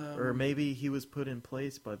 Or maybe he was put in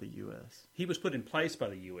place by the U.S. He was put in place by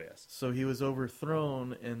the U.S. So he was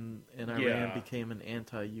overthrown, and Iran Yeah. became an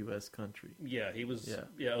anti-U.S. country. Yeah, he was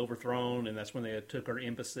overthrown, and that's when they took our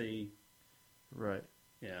embassy. Right.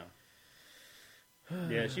 Yeah.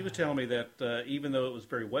 Yeah, she was telling me that even though it was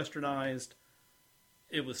very westernized,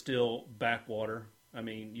 it was still backwater. I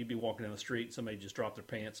mean, you'd be walking down the street and somebody just dropped their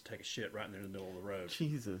pants and take a shit right in there in the middle of the road.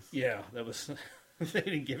 Jesus. Yeah, that was. They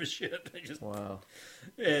didn't give a shit. They just Wow.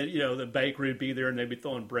 and the bakery would be there and they'd be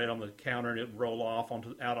throwing bread on the counter and it'd roll off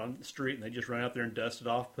out on the street and they just run out there and dust it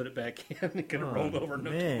off, put it back in, and get it rolled over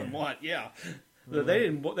no telling what. Yeah, they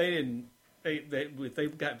didn't. If they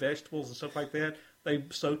got vegetables and stuff like that, they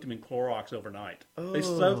soaked them in Clorox overnight. Oh. They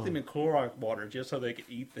soaked them in Clorox water just so they could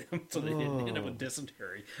eat them, so they didn't end up with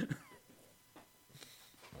dysentery.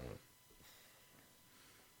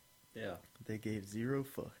 Yeah. They gave 0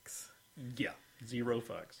 fucks. Yeah. 0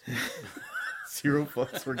 fucks. 0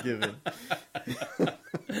 fucks were given.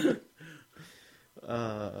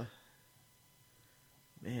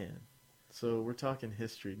 Man. So we're talking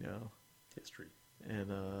history now. History.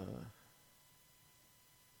 And,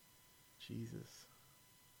 Jesus.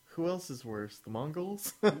 Who else is worse? The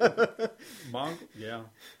Mongols? Yeah.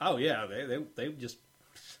 Oh, yeah. They just...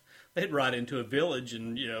 They'd ride into a village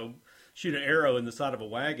and, shoot an arrow in the side of a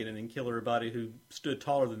wagon and then kill everybody who stood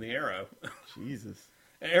taller than the arrow. Jesus.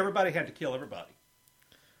 Everybody had to kill everybody.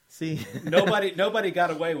 See? Nobody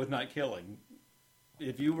got away with not killing.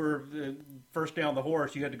 If you were first down the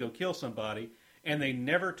horse, you had to go kill somebody, and they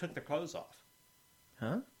never took their clothes off.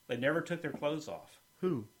 Huh? They never took their clothes off.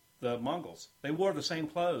 Who? The Mongols. They wore the same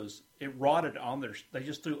clothes. It rotted on their... They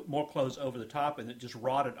just threw more clothes over the top, and it just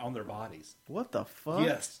rotted on their bodies. What the fuck?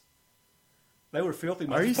 Yes. They were filthy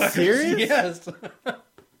motherfuckers. Are you serious? Yes.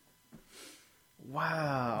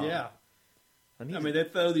 Wow. Yeah. I mean, they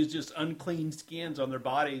throw these just unclean skins on their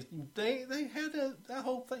bodies. They had that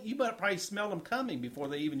whole thing. You might probably smell them coming before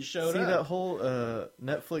they even showed up. See, that whole...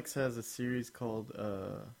 Netflix has a series called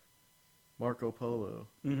Marco Polo,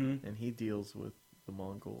 and he deals with the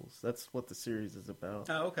Mongols. That's what the series is about.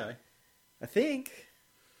 Oh, okay. I think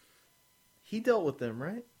he dealt with them,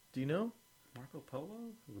 right? Do you know? Marco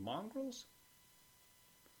Polo? The Mongols?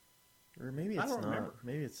 Or maybe I it's don't not. remember.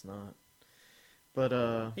 Maybe it's not.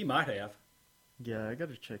 But He might have. yeah, I got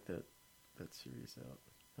to check that series out.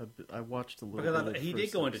 I watched a little Because bit. he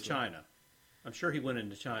did go into China. I'm sure he went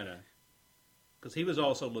into China. Because he was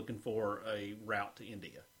also looking for a route to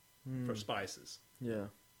India for spices. Yeah.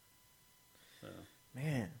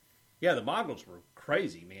 Man. Yeah, the Mongols were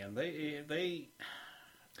crazy, man. They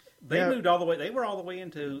Yeah. moved all the way. They were all the way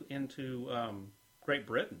into Great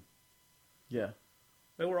Britain. Yeah.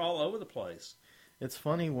 They were all over the place. It's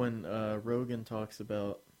funny when Rogan talks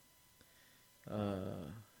about,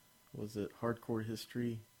 was it Hardcore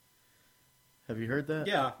History? Have you heard that?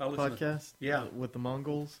 Yeah, I listened to- podcast. yeah. With the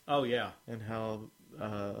Mongols Oh yeah, and how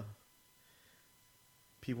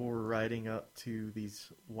people were riding up to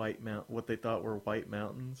these what they thought were white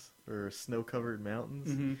mountains or snow-covered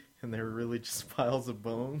mountains, and they were really just piles of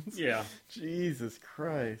bones. yeah, Jesus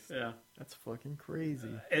Christ. yeah. That's fucking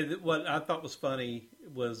crazy. And what I thought was funny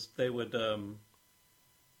was they would have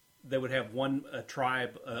a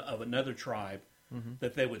tribe of another tribe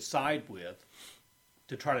that they would side with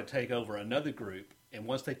to try to take over another group. And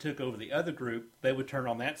once they took over the other group, they would turn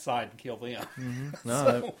on that side and kill them.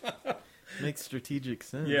 No, that makes strategic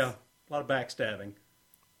sense. Yeah, a lot of backstabbing.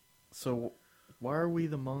 So, why are we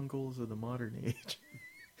the Mongols of the modern age?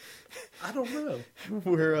 I don't know.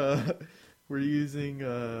 We're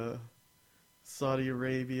using Saudi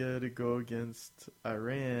Arabia to go against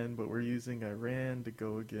Iran, but we're using Iran to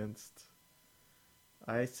go against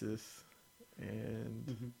ISIS.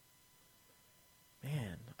 And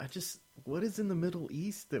man, what is in the Middle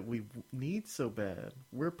East that we need so bad?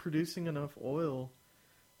 We're producing enough oil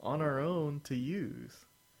on our own to use.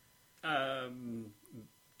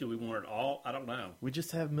 Do we want it all? I don't know. We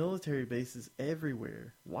just have military bases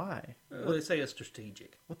everywhere. Why? Well, they say it's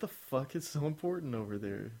strategic. What the fuck is so important over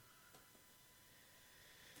there?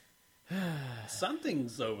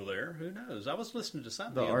 Something's over there. Who knows? I was listening to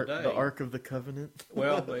something the other day. The Ark of the Covenant.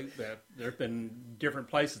 Well, there have been different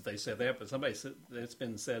places they said that, but somebody said it's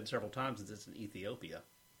been said several times that it's in Ethiopia.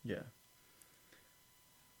 Yeah.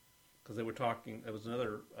 Because they were talking. There was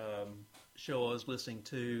another show I was listening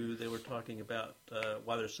to. They were talking about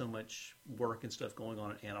why there's so much work and stuff going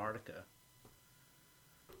on in Antarctica.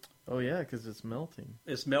 Oh yeah, because it's melting.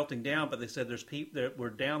 It's melting down, but they said there's people that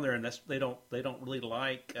were down there, and they don't really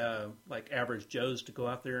like average Joes to go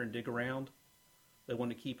out there and dig around. They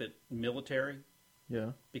want to keep it military.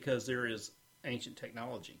 Yeah. Because there is ancient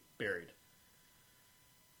technology buried.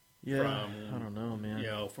 Yeah. I don't know,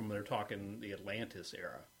 man. From they're talking the Atlantis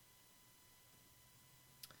era.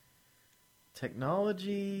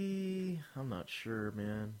 Technology, I'm not sure,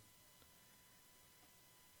 man.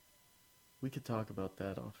 We could talk about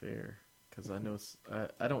that off air. because I know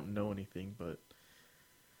I don't know anything, but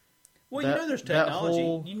Well, that- you know there's that technology.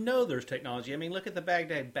 whole- You know there's technology. I mean, look at the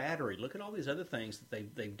Baghdad battery. Look at all these other things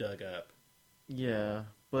that they've dug up. yeah,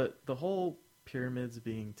 but the whole pyramids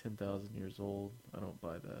being 10,000 years old, I don't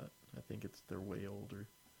buy that. I think they're way older.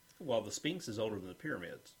 Well, the Sphinx is older than the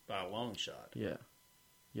pyramids by a long shot. Yeah,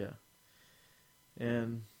 yeah,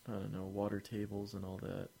 and I don't know, water tables and all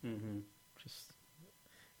that. Mm-hmm. Just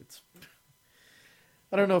it's.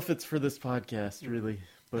 I don't know if it's for this podcast really,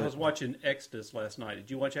 but I was watching Exodus last night.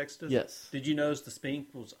 Did you watch Exodus? yes, Did you notice the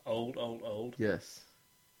Sphinx was old? yes,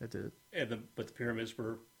 I did. But the pyramids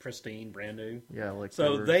were pristine, brand new. Yeah, like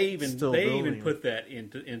So were they even still building. put that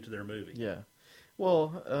into their movie. Yeah,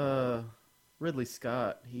 well, Ridley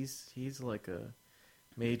Scott, he's like a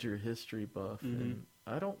major history buff, and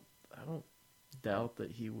I don't doubt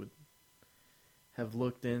that he would have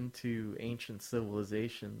looked into ancient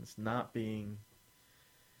civilizations not being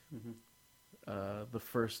the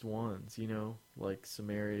first ones, you know, like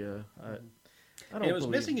Samaria. I don't. And it was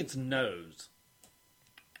believe missing its nose.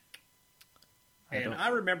 And don't- I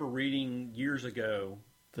remember reading years ago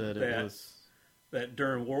that that- it was that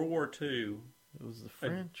during World War II, the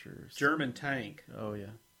French or German tank Oh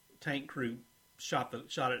yeah, crew shot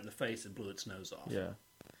it in the face and blew its nose off. yeah.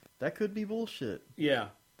 That could be bullshit. Yeah.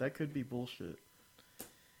 That could be bullshit.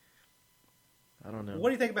 I don't know. What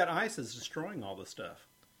do you think about ISIS destroying all this stuff?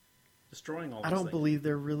 Destroying all this I don't things? believe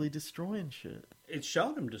they're really destroying shit. It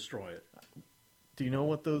showed them destroy it. Do you know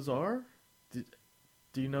what those are?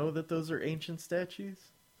 Do you know that those are ancient statues?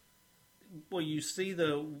 Well, you see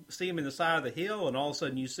them in the side of the hill, and all of a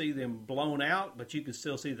sudden you see them blown out, but you can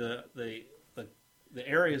still see the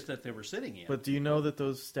areas that they were sitting in. But do you know that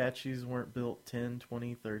those statues weren't built 10,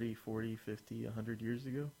 20, 30, 40, 50, 100 years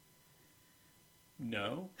ago?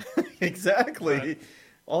 No. Exactly. Right.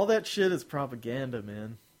 All that shit is propaganda,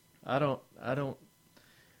 man.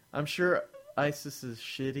 I'm sure ISIS is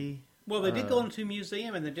shitty. Well, they did go into a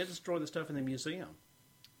museum, and they did destroy the stuff in the museum.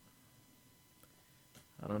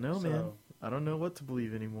 I don't know, man. I don't know what to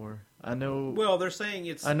believe anymore. I know. Well, they're saying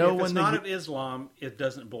if I know it's when not of Islam, it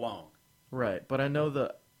doesn't belong. Right, but I know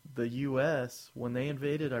the U.S., when they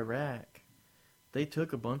invaded Iraq, they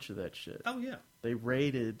took a bunch of that shit. Oh, yeah. They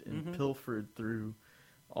raided and pilfered through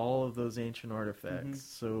all of those ancient artifacts.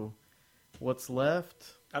 So what's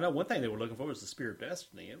left? I know one thing they were looking for was the Spear of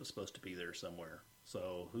Destiny. It was supposed to be there somewhere.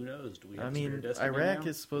 So who knows? Do we have the Spear of Destiny Iraq now?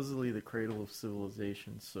 is supposedly the cradle of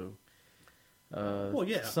civilization, so Well,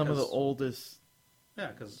 yeah, some of the 'cause- oldest Yeah,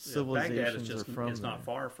 because Baghdad civilizations is are from it's not there.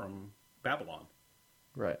 far from Babylon.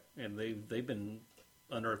 Right. And they've been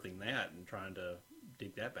unearthing that and trying to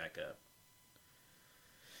dig that back up.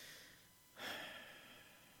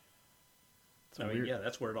 It's I mean, weird. yeah,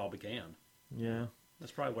 that's where it all began. Yeah.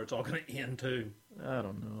 That's probably where it's all going to end, too. I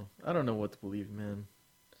don't know. I don't know what to believe, man.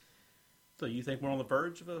 So you think we're on the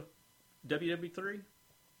verge of a WW3?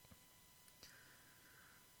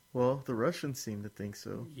 Well, the Russians seem to think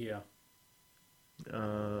so. Yeah.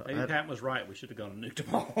 Maybe I, Pat was right. We should have gone and nuked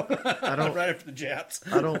them all. I don't- right after the Jats.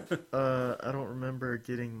 I don't remember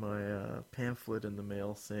getting my pamphlet in the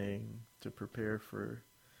mail saying to prepare for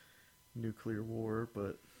nuclear war,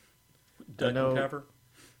 but Duck know- and cover.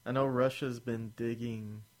 I know Russia's been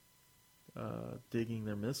digging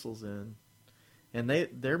their missiles in, and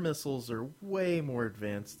their missiles are way more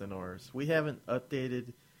advanced than ours. We haven't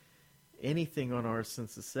updated anything on ours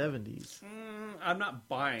since the 70s. I'm not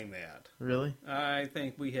buying that. Really? I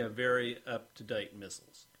think we have very up-to-date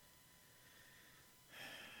missiles.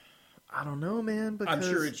 I don't know, man. Because I'm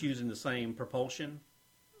sure it's using the same propulsion,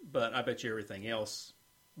 but I bet you everything else,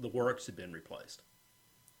 the works have been replaced.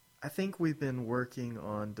 I think we've been working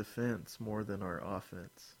on defense more than our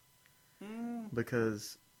offense.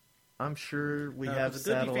 Because I'm sure we have a good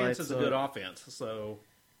satellites. defense is a good offense. So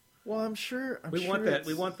Well, I'm sure. we want that.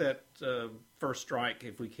 We want that first strike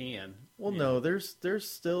if we can. Well, Yeah. no, there's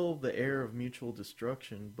still the air of mutual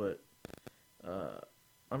destruction, but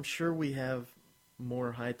I'm sure we have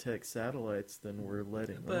more high-tech satellites than we're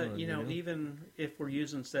letting But on. you know, even if we're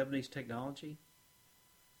using 70s technology,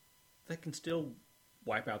 they can still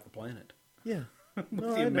wipe out the planet yeah, with No,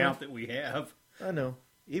 the I know. amount that we have. I know.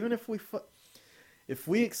 Even if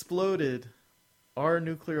we exploded our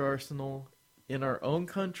nuclear arsenal in our own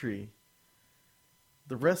country,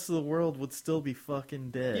 the rest of the world would still be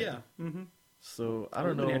fucking dead. Yeah. Mm-hmm. So I We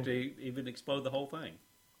don't know. wouldn't have to even explode the whole thing.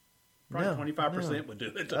 Probably No, 25% would do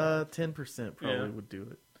it. 10% probably Yeah. would do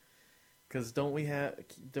it. Because don't we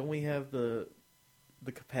have the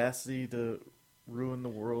capacity to ruin the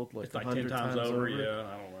world like It's like 100 10 times over. Yeah,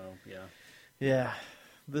 I don't know. Yeah. Yeah.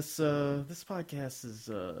 This podcast is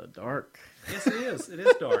dark. Yes, it is. It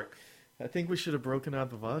is dark. I think we should have broken out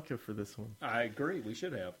the vodka for this one. I agree. We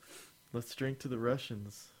should have. Let's drink to the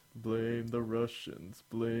Russians. Blame the Russians.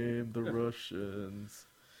 Blame the Russians.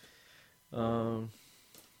 I don't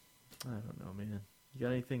know, man. You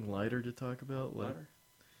got anything lighter to talk about? Like Water?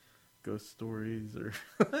 ghost stories or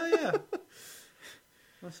Oh, yeah.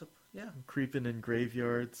 Yeah. creeping in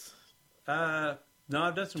graveyards, No,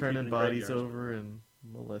 I've done some turning creeping in bodies graveyards. over and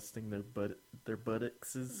molesting their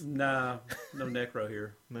buttocks? No, no necro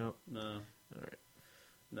here. No. No, All right.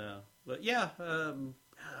 no. But yeah,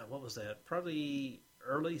 what was that? Probably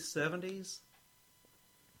early 70s.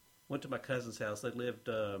 Went to my cousin's house. They lived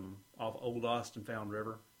off Old Austin Found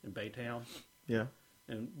River in Baytown. Yeah.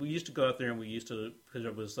 And we used to go out there and we used to, because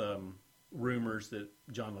there was rumors that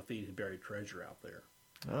John Lafitte had buried treasure out there.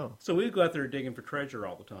 Oh, So we'd go out there digging for treasure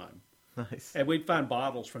all the time. nice. And we'd find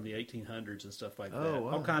bottles from the 1800s and stuff like that. Oh,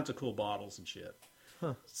 wow. All kinds of cool bottles and shit.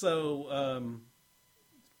 Huh. So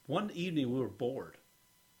one evening we were bored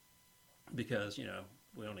because,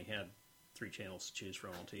 we only had 3 channels to choose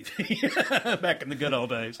from on TV back in the good old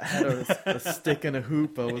days. I had a stick and a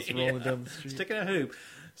hoop. I was rolling down the street. Sticking a hoop.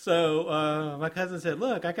 So my cousin said,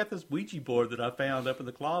 "Look, I got this Ouija board that I found up in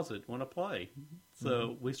the closet. Want to play?"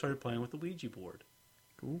 So we started playing with the Ouija board.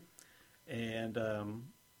 Cool. And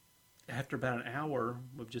after about an hour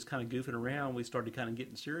of just kind of goofing around, we started kind of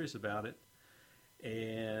getting serious about it.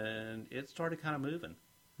 And it started kind of moving.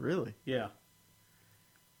 Really? Yeah.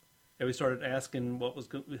 And we started asking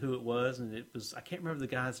who it was, and it was, I can't remember the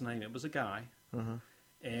guy's name. It was a guy. Uh-huh.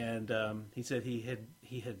 And he said he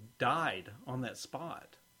had died on that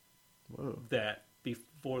spot. Whoa. That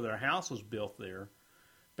before their house was built there,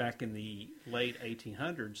 back in the late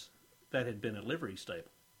 1800s, that had been a livery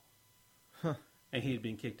stable. Huh. And he had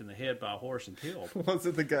been kicked in the head by a horse and killed. Was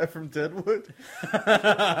it the guy from Deadwood?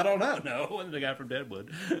 I don't know. No, it wasn't the guy from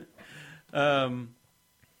Deadwood.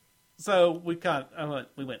 So we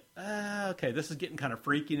went, okay, this is getting kind of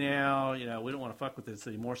freaky now. We don't want to fuck with this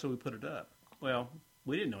anymore, so we put it up. Well,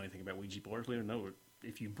 we didn't know anything about Ouija boards. We didn't know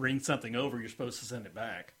if you bring something over, you're supposed to send it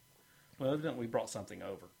back. Well, evidently we brought something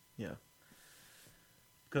over. Yeah.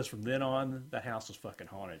 Because from then on, the house was fucking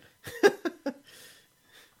haunted.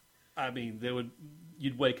 I mean,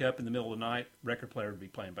 you'd wake up in the middle of the night, record player would be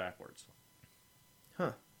playing backwards.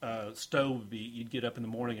 Huh. Stove would be, you'd get up in the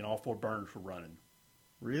morning and all 4 burners were running.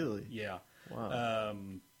 Really? Yeah. Wow.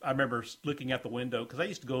 I remember looking out the window, because I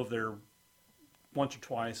used to go over there once or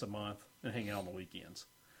twice a month and hang out on the weekends.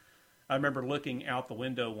 I remember looking out the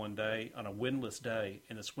window one day on a windless day,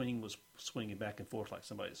 and the swing was swinging back and forth like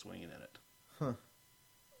somebody was swinging in it. Huh.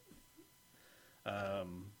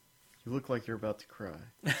 You look like you're about to cry.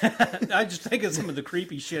 I just think of some of the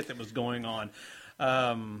creepy shit that was going on.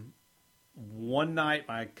 One night,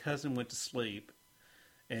 my cousin went to sleep,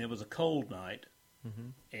 and it was a cold night,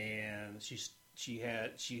 and she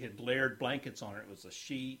had layered blankets on her. It was a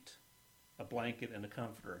sheet, a blanket, and a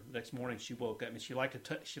comforter. The next morning, she woke up, and she liked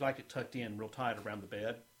it tucked in real tight around the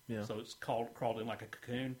bed. Yeah. So it's crawled in like a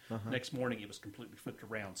cocoon. Next morning, it was completely flipped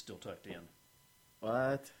around, still tucked in.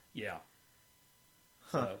 What? Yeah.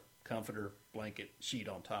 Huh. So comforter, blanket, sheet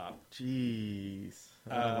on top. Jeez.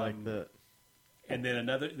 I don't like that. And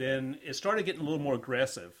then it started getting a little more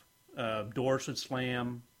aggressive. Doors would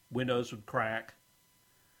slam, windows would crack.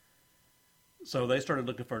 So they started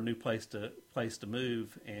looking for a new place to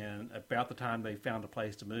move, and about the time they found a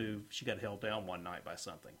place to move, she got held down one night by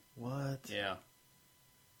something. What? Yeah.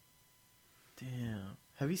 Damn.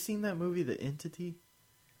 Have you seen that movie, The Entity?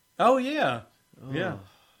 Oh, yeah. Oh. Yeah.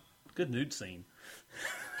 Good nude scene.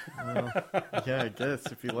 Well, yeah, I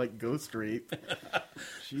guess if you like ghost rape.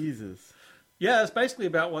 Jesus. Yeah, it's basically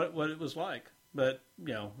about what it was like. But,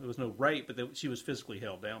 it was no rape, but she was physically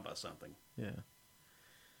held down by something. Yeah.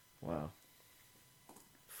 Wow.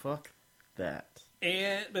 Fuck that.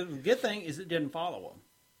 But the good thing is it didn't follow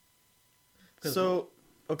them. So,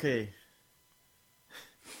 okay.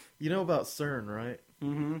 You know about CERN, right?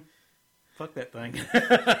 Mm-hmm. Fuck that thing.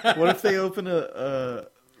 What if they open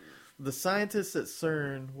the scientists at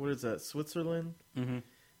CERN, what is that, Switzerland? Mm-hmm.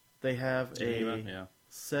 They have Geneva, a yeah.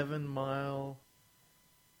 7-mile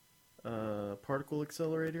particle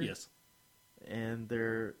accelerator. Yes. And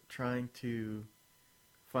they're trying to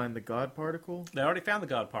find the God particle. They already found the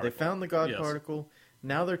God particle. They found the God Yes. particle.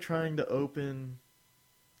 Now they're trying to open...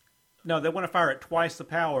 No, they want to fire at twice the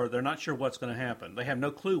power. They're not sure what's going to happen. They have no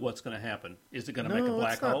clue what's going to happen. Is it going to make a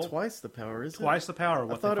black it's not hole? twice the power, is it? Twice the power.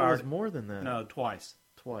 What I thought they it fired. was more than that. No, twice.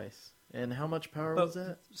 Twice. And how much power But was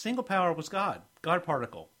that? single power was God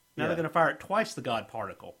particle. Now Yeah. they're going to fire at twice the God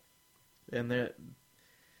particle. And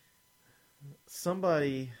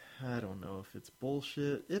somebody, I don't know if it's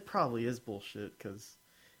bullshit. It probably is bullshit because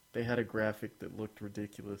they had a graphic that looked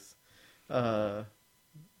ridiculous. They're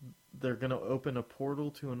gonna open a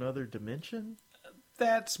portal to another dimension.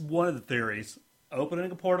 That's one of the theories.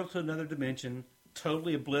 Opening a portal to another dimension,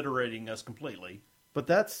 totally obliterating us completely. But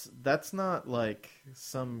that's not like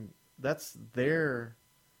that's their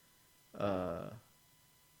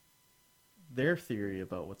theory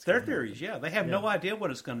about what's Their gonna theories, happen. yeah. They have no idea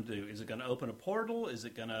what it's going to do. Is it going to open a portal? Is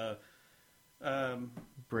it going to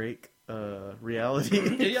break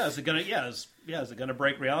reality. yeah, is it going to is it going to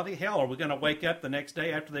break reality? Hell, are we going to wake up the next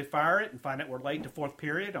day after they fire it and find out we're late to fourth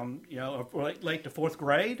period or late to fourth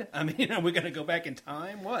grade? I mean, are we going to go back in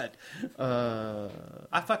time? What?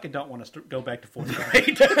 I fucking don't want to go back to fourth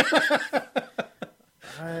grade.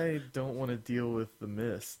 I don't want to deal with the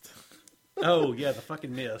mist. Oh yeah, the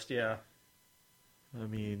fucking mist. Yeah. I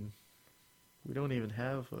mean, we don't even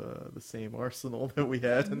have the same arsenal that we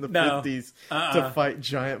had in the No. 50s to fight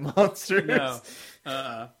giant monsters. No,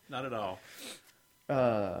 not at all.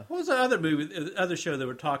 What was the other movie, the other show they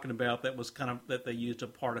were talking about that was that they used a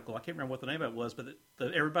particle? I can't remember what the name of it was, but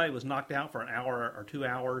everybody was knocked out for an hour or 2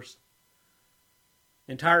 hours.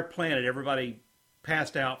 Entire planet, everybody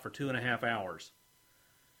passed out for 2.5 hours,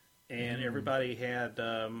 and everybody had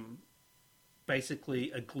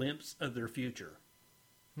basically a glimpse of their future.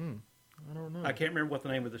 I don't know. I can't remember what the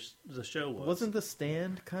name of the show was. Wasn't The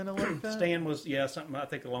Stand kind of like that? Stan was, something I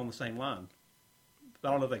think along the same line. I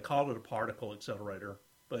don't know if they called it a particle accelerator,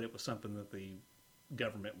 but it was something that the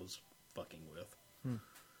government was fucking with. I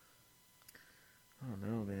don't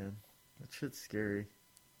know, man. That shit's scary.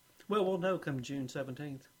 Well, we'll know come June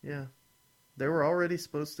 17th. Yeah. They were already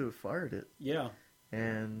supposed to have fired it. Yeah.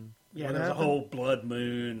 And Yeah, there's a whole blood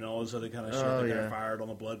moon and all this other kind of shit that got fired on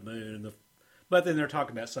the blood moon. But then they're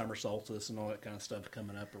talking about summer solstice and all that kind of stuff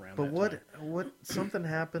coming up around But that time. what something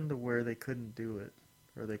happened to where they couldn't do it,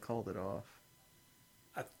 or they called it off.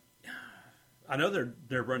 I know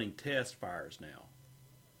they're running test fires now.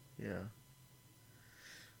 Yeah.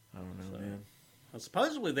 I don't know, man.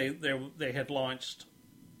 Supposedly they had launched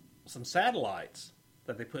some satellites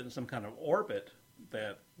that they put in some kind of orbit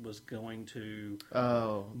that was going to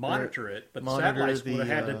monitor it, but the satellites would have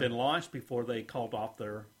had to have been launched before they called off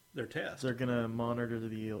their test. They're going to monitor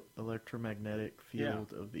the electromagnetic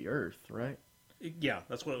field of the Earth, right? Yeah,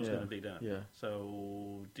 that's what it was going to be done. Yeah.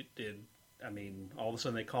 So I mean, all of a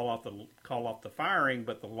sudden they call off the firing,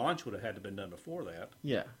 but the launch would have had to have been done before that.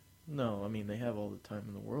 Yeah. No, I mean they have all the time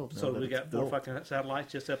in the world. So we got 4 fucking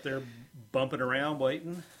satellites just up there bumping around,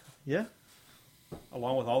 waiting. Yeah.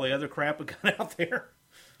 Along with all the other crap we got out there.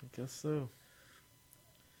 I guess so.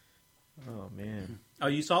 Oh man. Oh,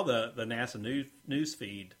 you saw the NASA news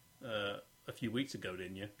feed a few weeks ago,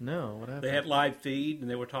 didn't you? No, what happened? They had live feed, and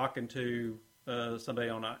they were talking to somebody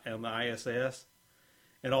on the ISS,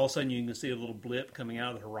 and all of a sudden you can see a little blip coming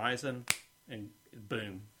out of the horizon, and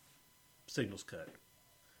boom, signal's cut.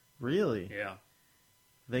 Really? Yeah.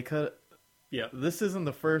 They cut. Yeah. This isn't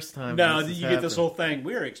the first time. No, this you get this whole thing.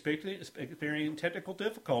 We're experiencing technical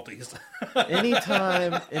difficulties.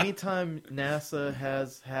 anytime NASA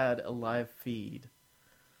has had a live feed,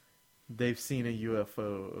 they've seen a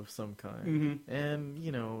UFO of some kind. Mm-hmm. And,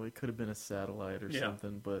 it could have been a satellite or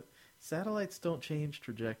something, but satellites don't change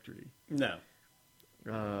trajectory. No.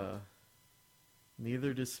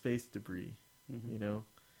 Neither does space debris,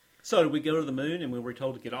 So did we go to the moon and we were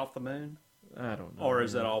told to get off the moon? I don't know. Or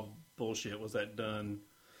is that all bullshit? Was that done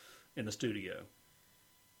in the studio?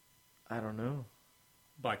 I don't know.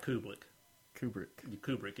 By Kubrick,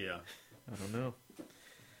 yeah.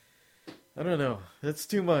 I don't know. That's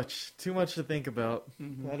too much. Too much to think about.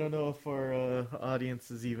 Mm-hmm. I don't know if our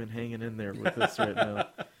audience is even hanging in there with us right now.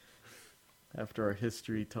 After our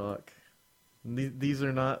history talk. These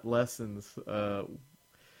are not lessons.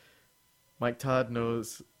 Mike Todd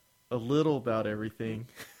knows a little about everything.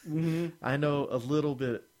 Mm-hmm. I know a little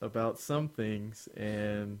bit about some things,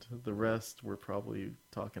 and the rest we're probably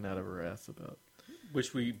talking out of our ass about.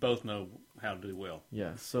 Which we both know how to do well.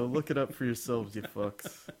 Yeah, so look it up for yourselves, you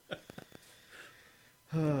fucks.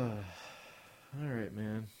 All right,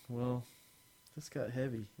 man. Well, this got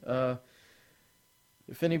heavy.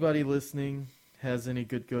 If anybody listening has any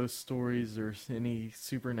good ghost stories or any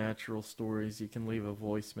supernatural stories, you can leave a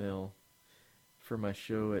voicemail for my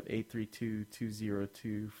show at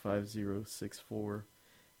 832-202-5064,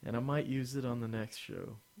 and I might use it on the next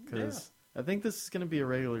show, because I think this is going to be a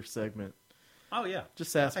regular segment. Oh, yeah.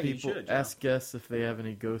 Just ask Hey, people, ask guests if they have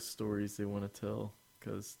any ghost stories they want to tell,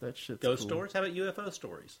 because that shit's Ghost cool. stories? How about UFO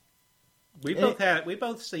stories? We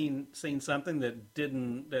both seen something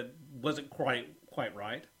that wasn't quite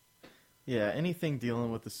right. Yeah, anything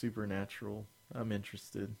dealing with the supernatural, I'm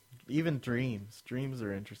interested. Even dreams. Dreams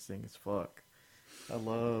are interesting as fuck. I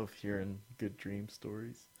love hearing good dream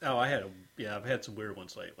stories. Oh, I've had some weird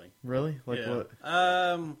ones lately. Really? Like Yeah. what?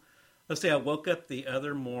 Let's see. I woke up the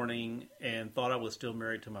other morning and thought I was still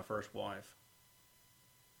married to my first wife.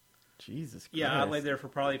 Jesus Christ. Yeah, I lay there for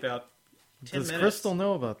probably about 10 Does minutes. Crystal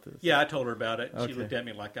know about this? Yeah, I told her about it. Okay. She looked at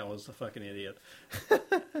me like I was a fucking idiot.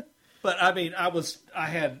 But I mean,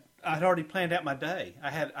 I'd already planned out my day.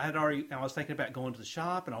 I was thinking about going to the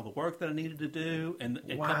shop and all the work that I needed to do and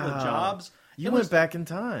a couple of Wow. jobs. You went back in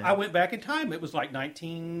time. I went back in time. It was like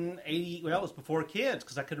 1980. Well, it was before kids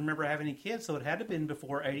because I couldn't remember having any kids, so it had to have been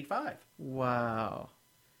before 85. Wow.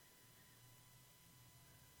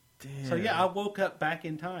 Damn. So yeah, I woke up back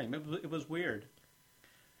in time. It was weird.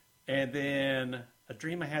 And then a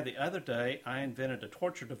dream I had the other day, I invented a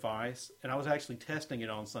torture device, and I was actually testing it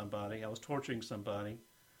on somebody. I was torturing somebody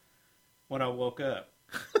when I woke up.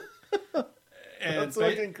 And That's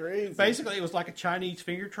fucking crazy. Basically, it was like a Chinese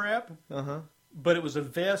finger trap, but it was a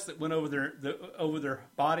vest that went over their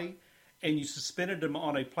body, and you suspended them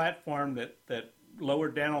on a platform that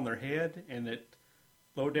lowered down on their head, and it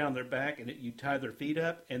lowered down their back, and you tied their feet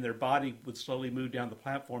up, and their body would slowly move down the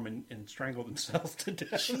platform and strangle themselves to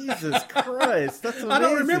death. Jesus Christ, that's amazing. I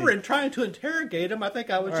don't remember in trying to interrogate them. I think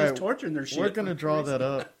I was All just right, torturing their shit. We're going to draw that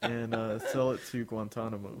up and sell it to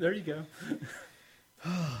Guantanamo. There you go.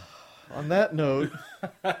 On that note,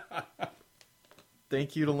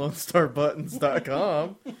 thank you to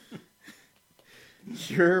LoneStarButtons.com,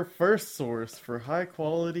 your first source for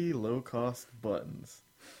high-quality, low-cost buttons.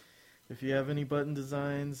 If you have any button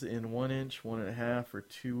designs in 1 inch, 1.5, or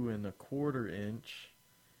 2 1/4 inch,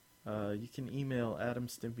 you can email Adam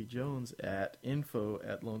Stimpy Jones at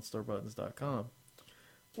info@LoneStarButtons.com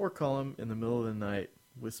or call him in the middle of the night,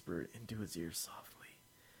 whisper into his ear softly,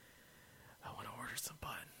 "I want to order some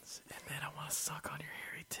buttons, and then I want to suck on your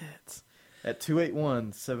hairy tits," at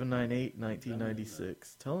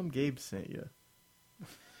 281-798-1996. Tell him Gabe sent you.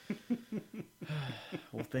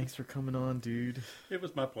 Well, thanks for coming on, dude. It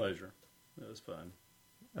was my pleasure. It was fun.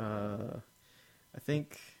 I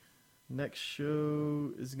think next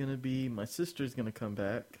show is going to be my sister's going to come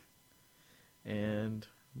back, and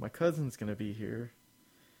my cousin's going to be here,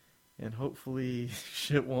 and hopefully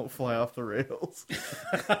shit won't fly off the rails.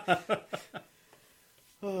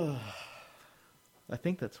 I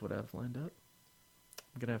think that's what I've lined up.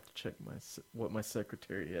 I'm going to have to check what my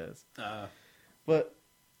secretary has. But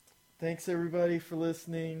thanks everybody for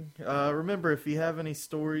listening. Remember, if you have any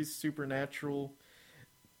stories, supernatural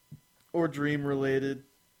or dream related,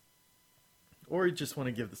 or you just want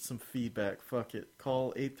to give us some feedback, fuck it.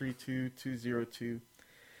 Call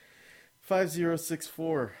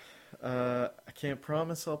 832-202-5064. I can't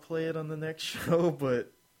promise I'll play it on the next show,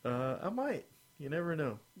 but I might. You never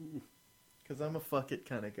know. Because I'm a fuck it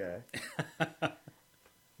kind of guy.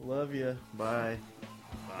 Love ya. Bye.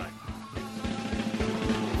 Bye.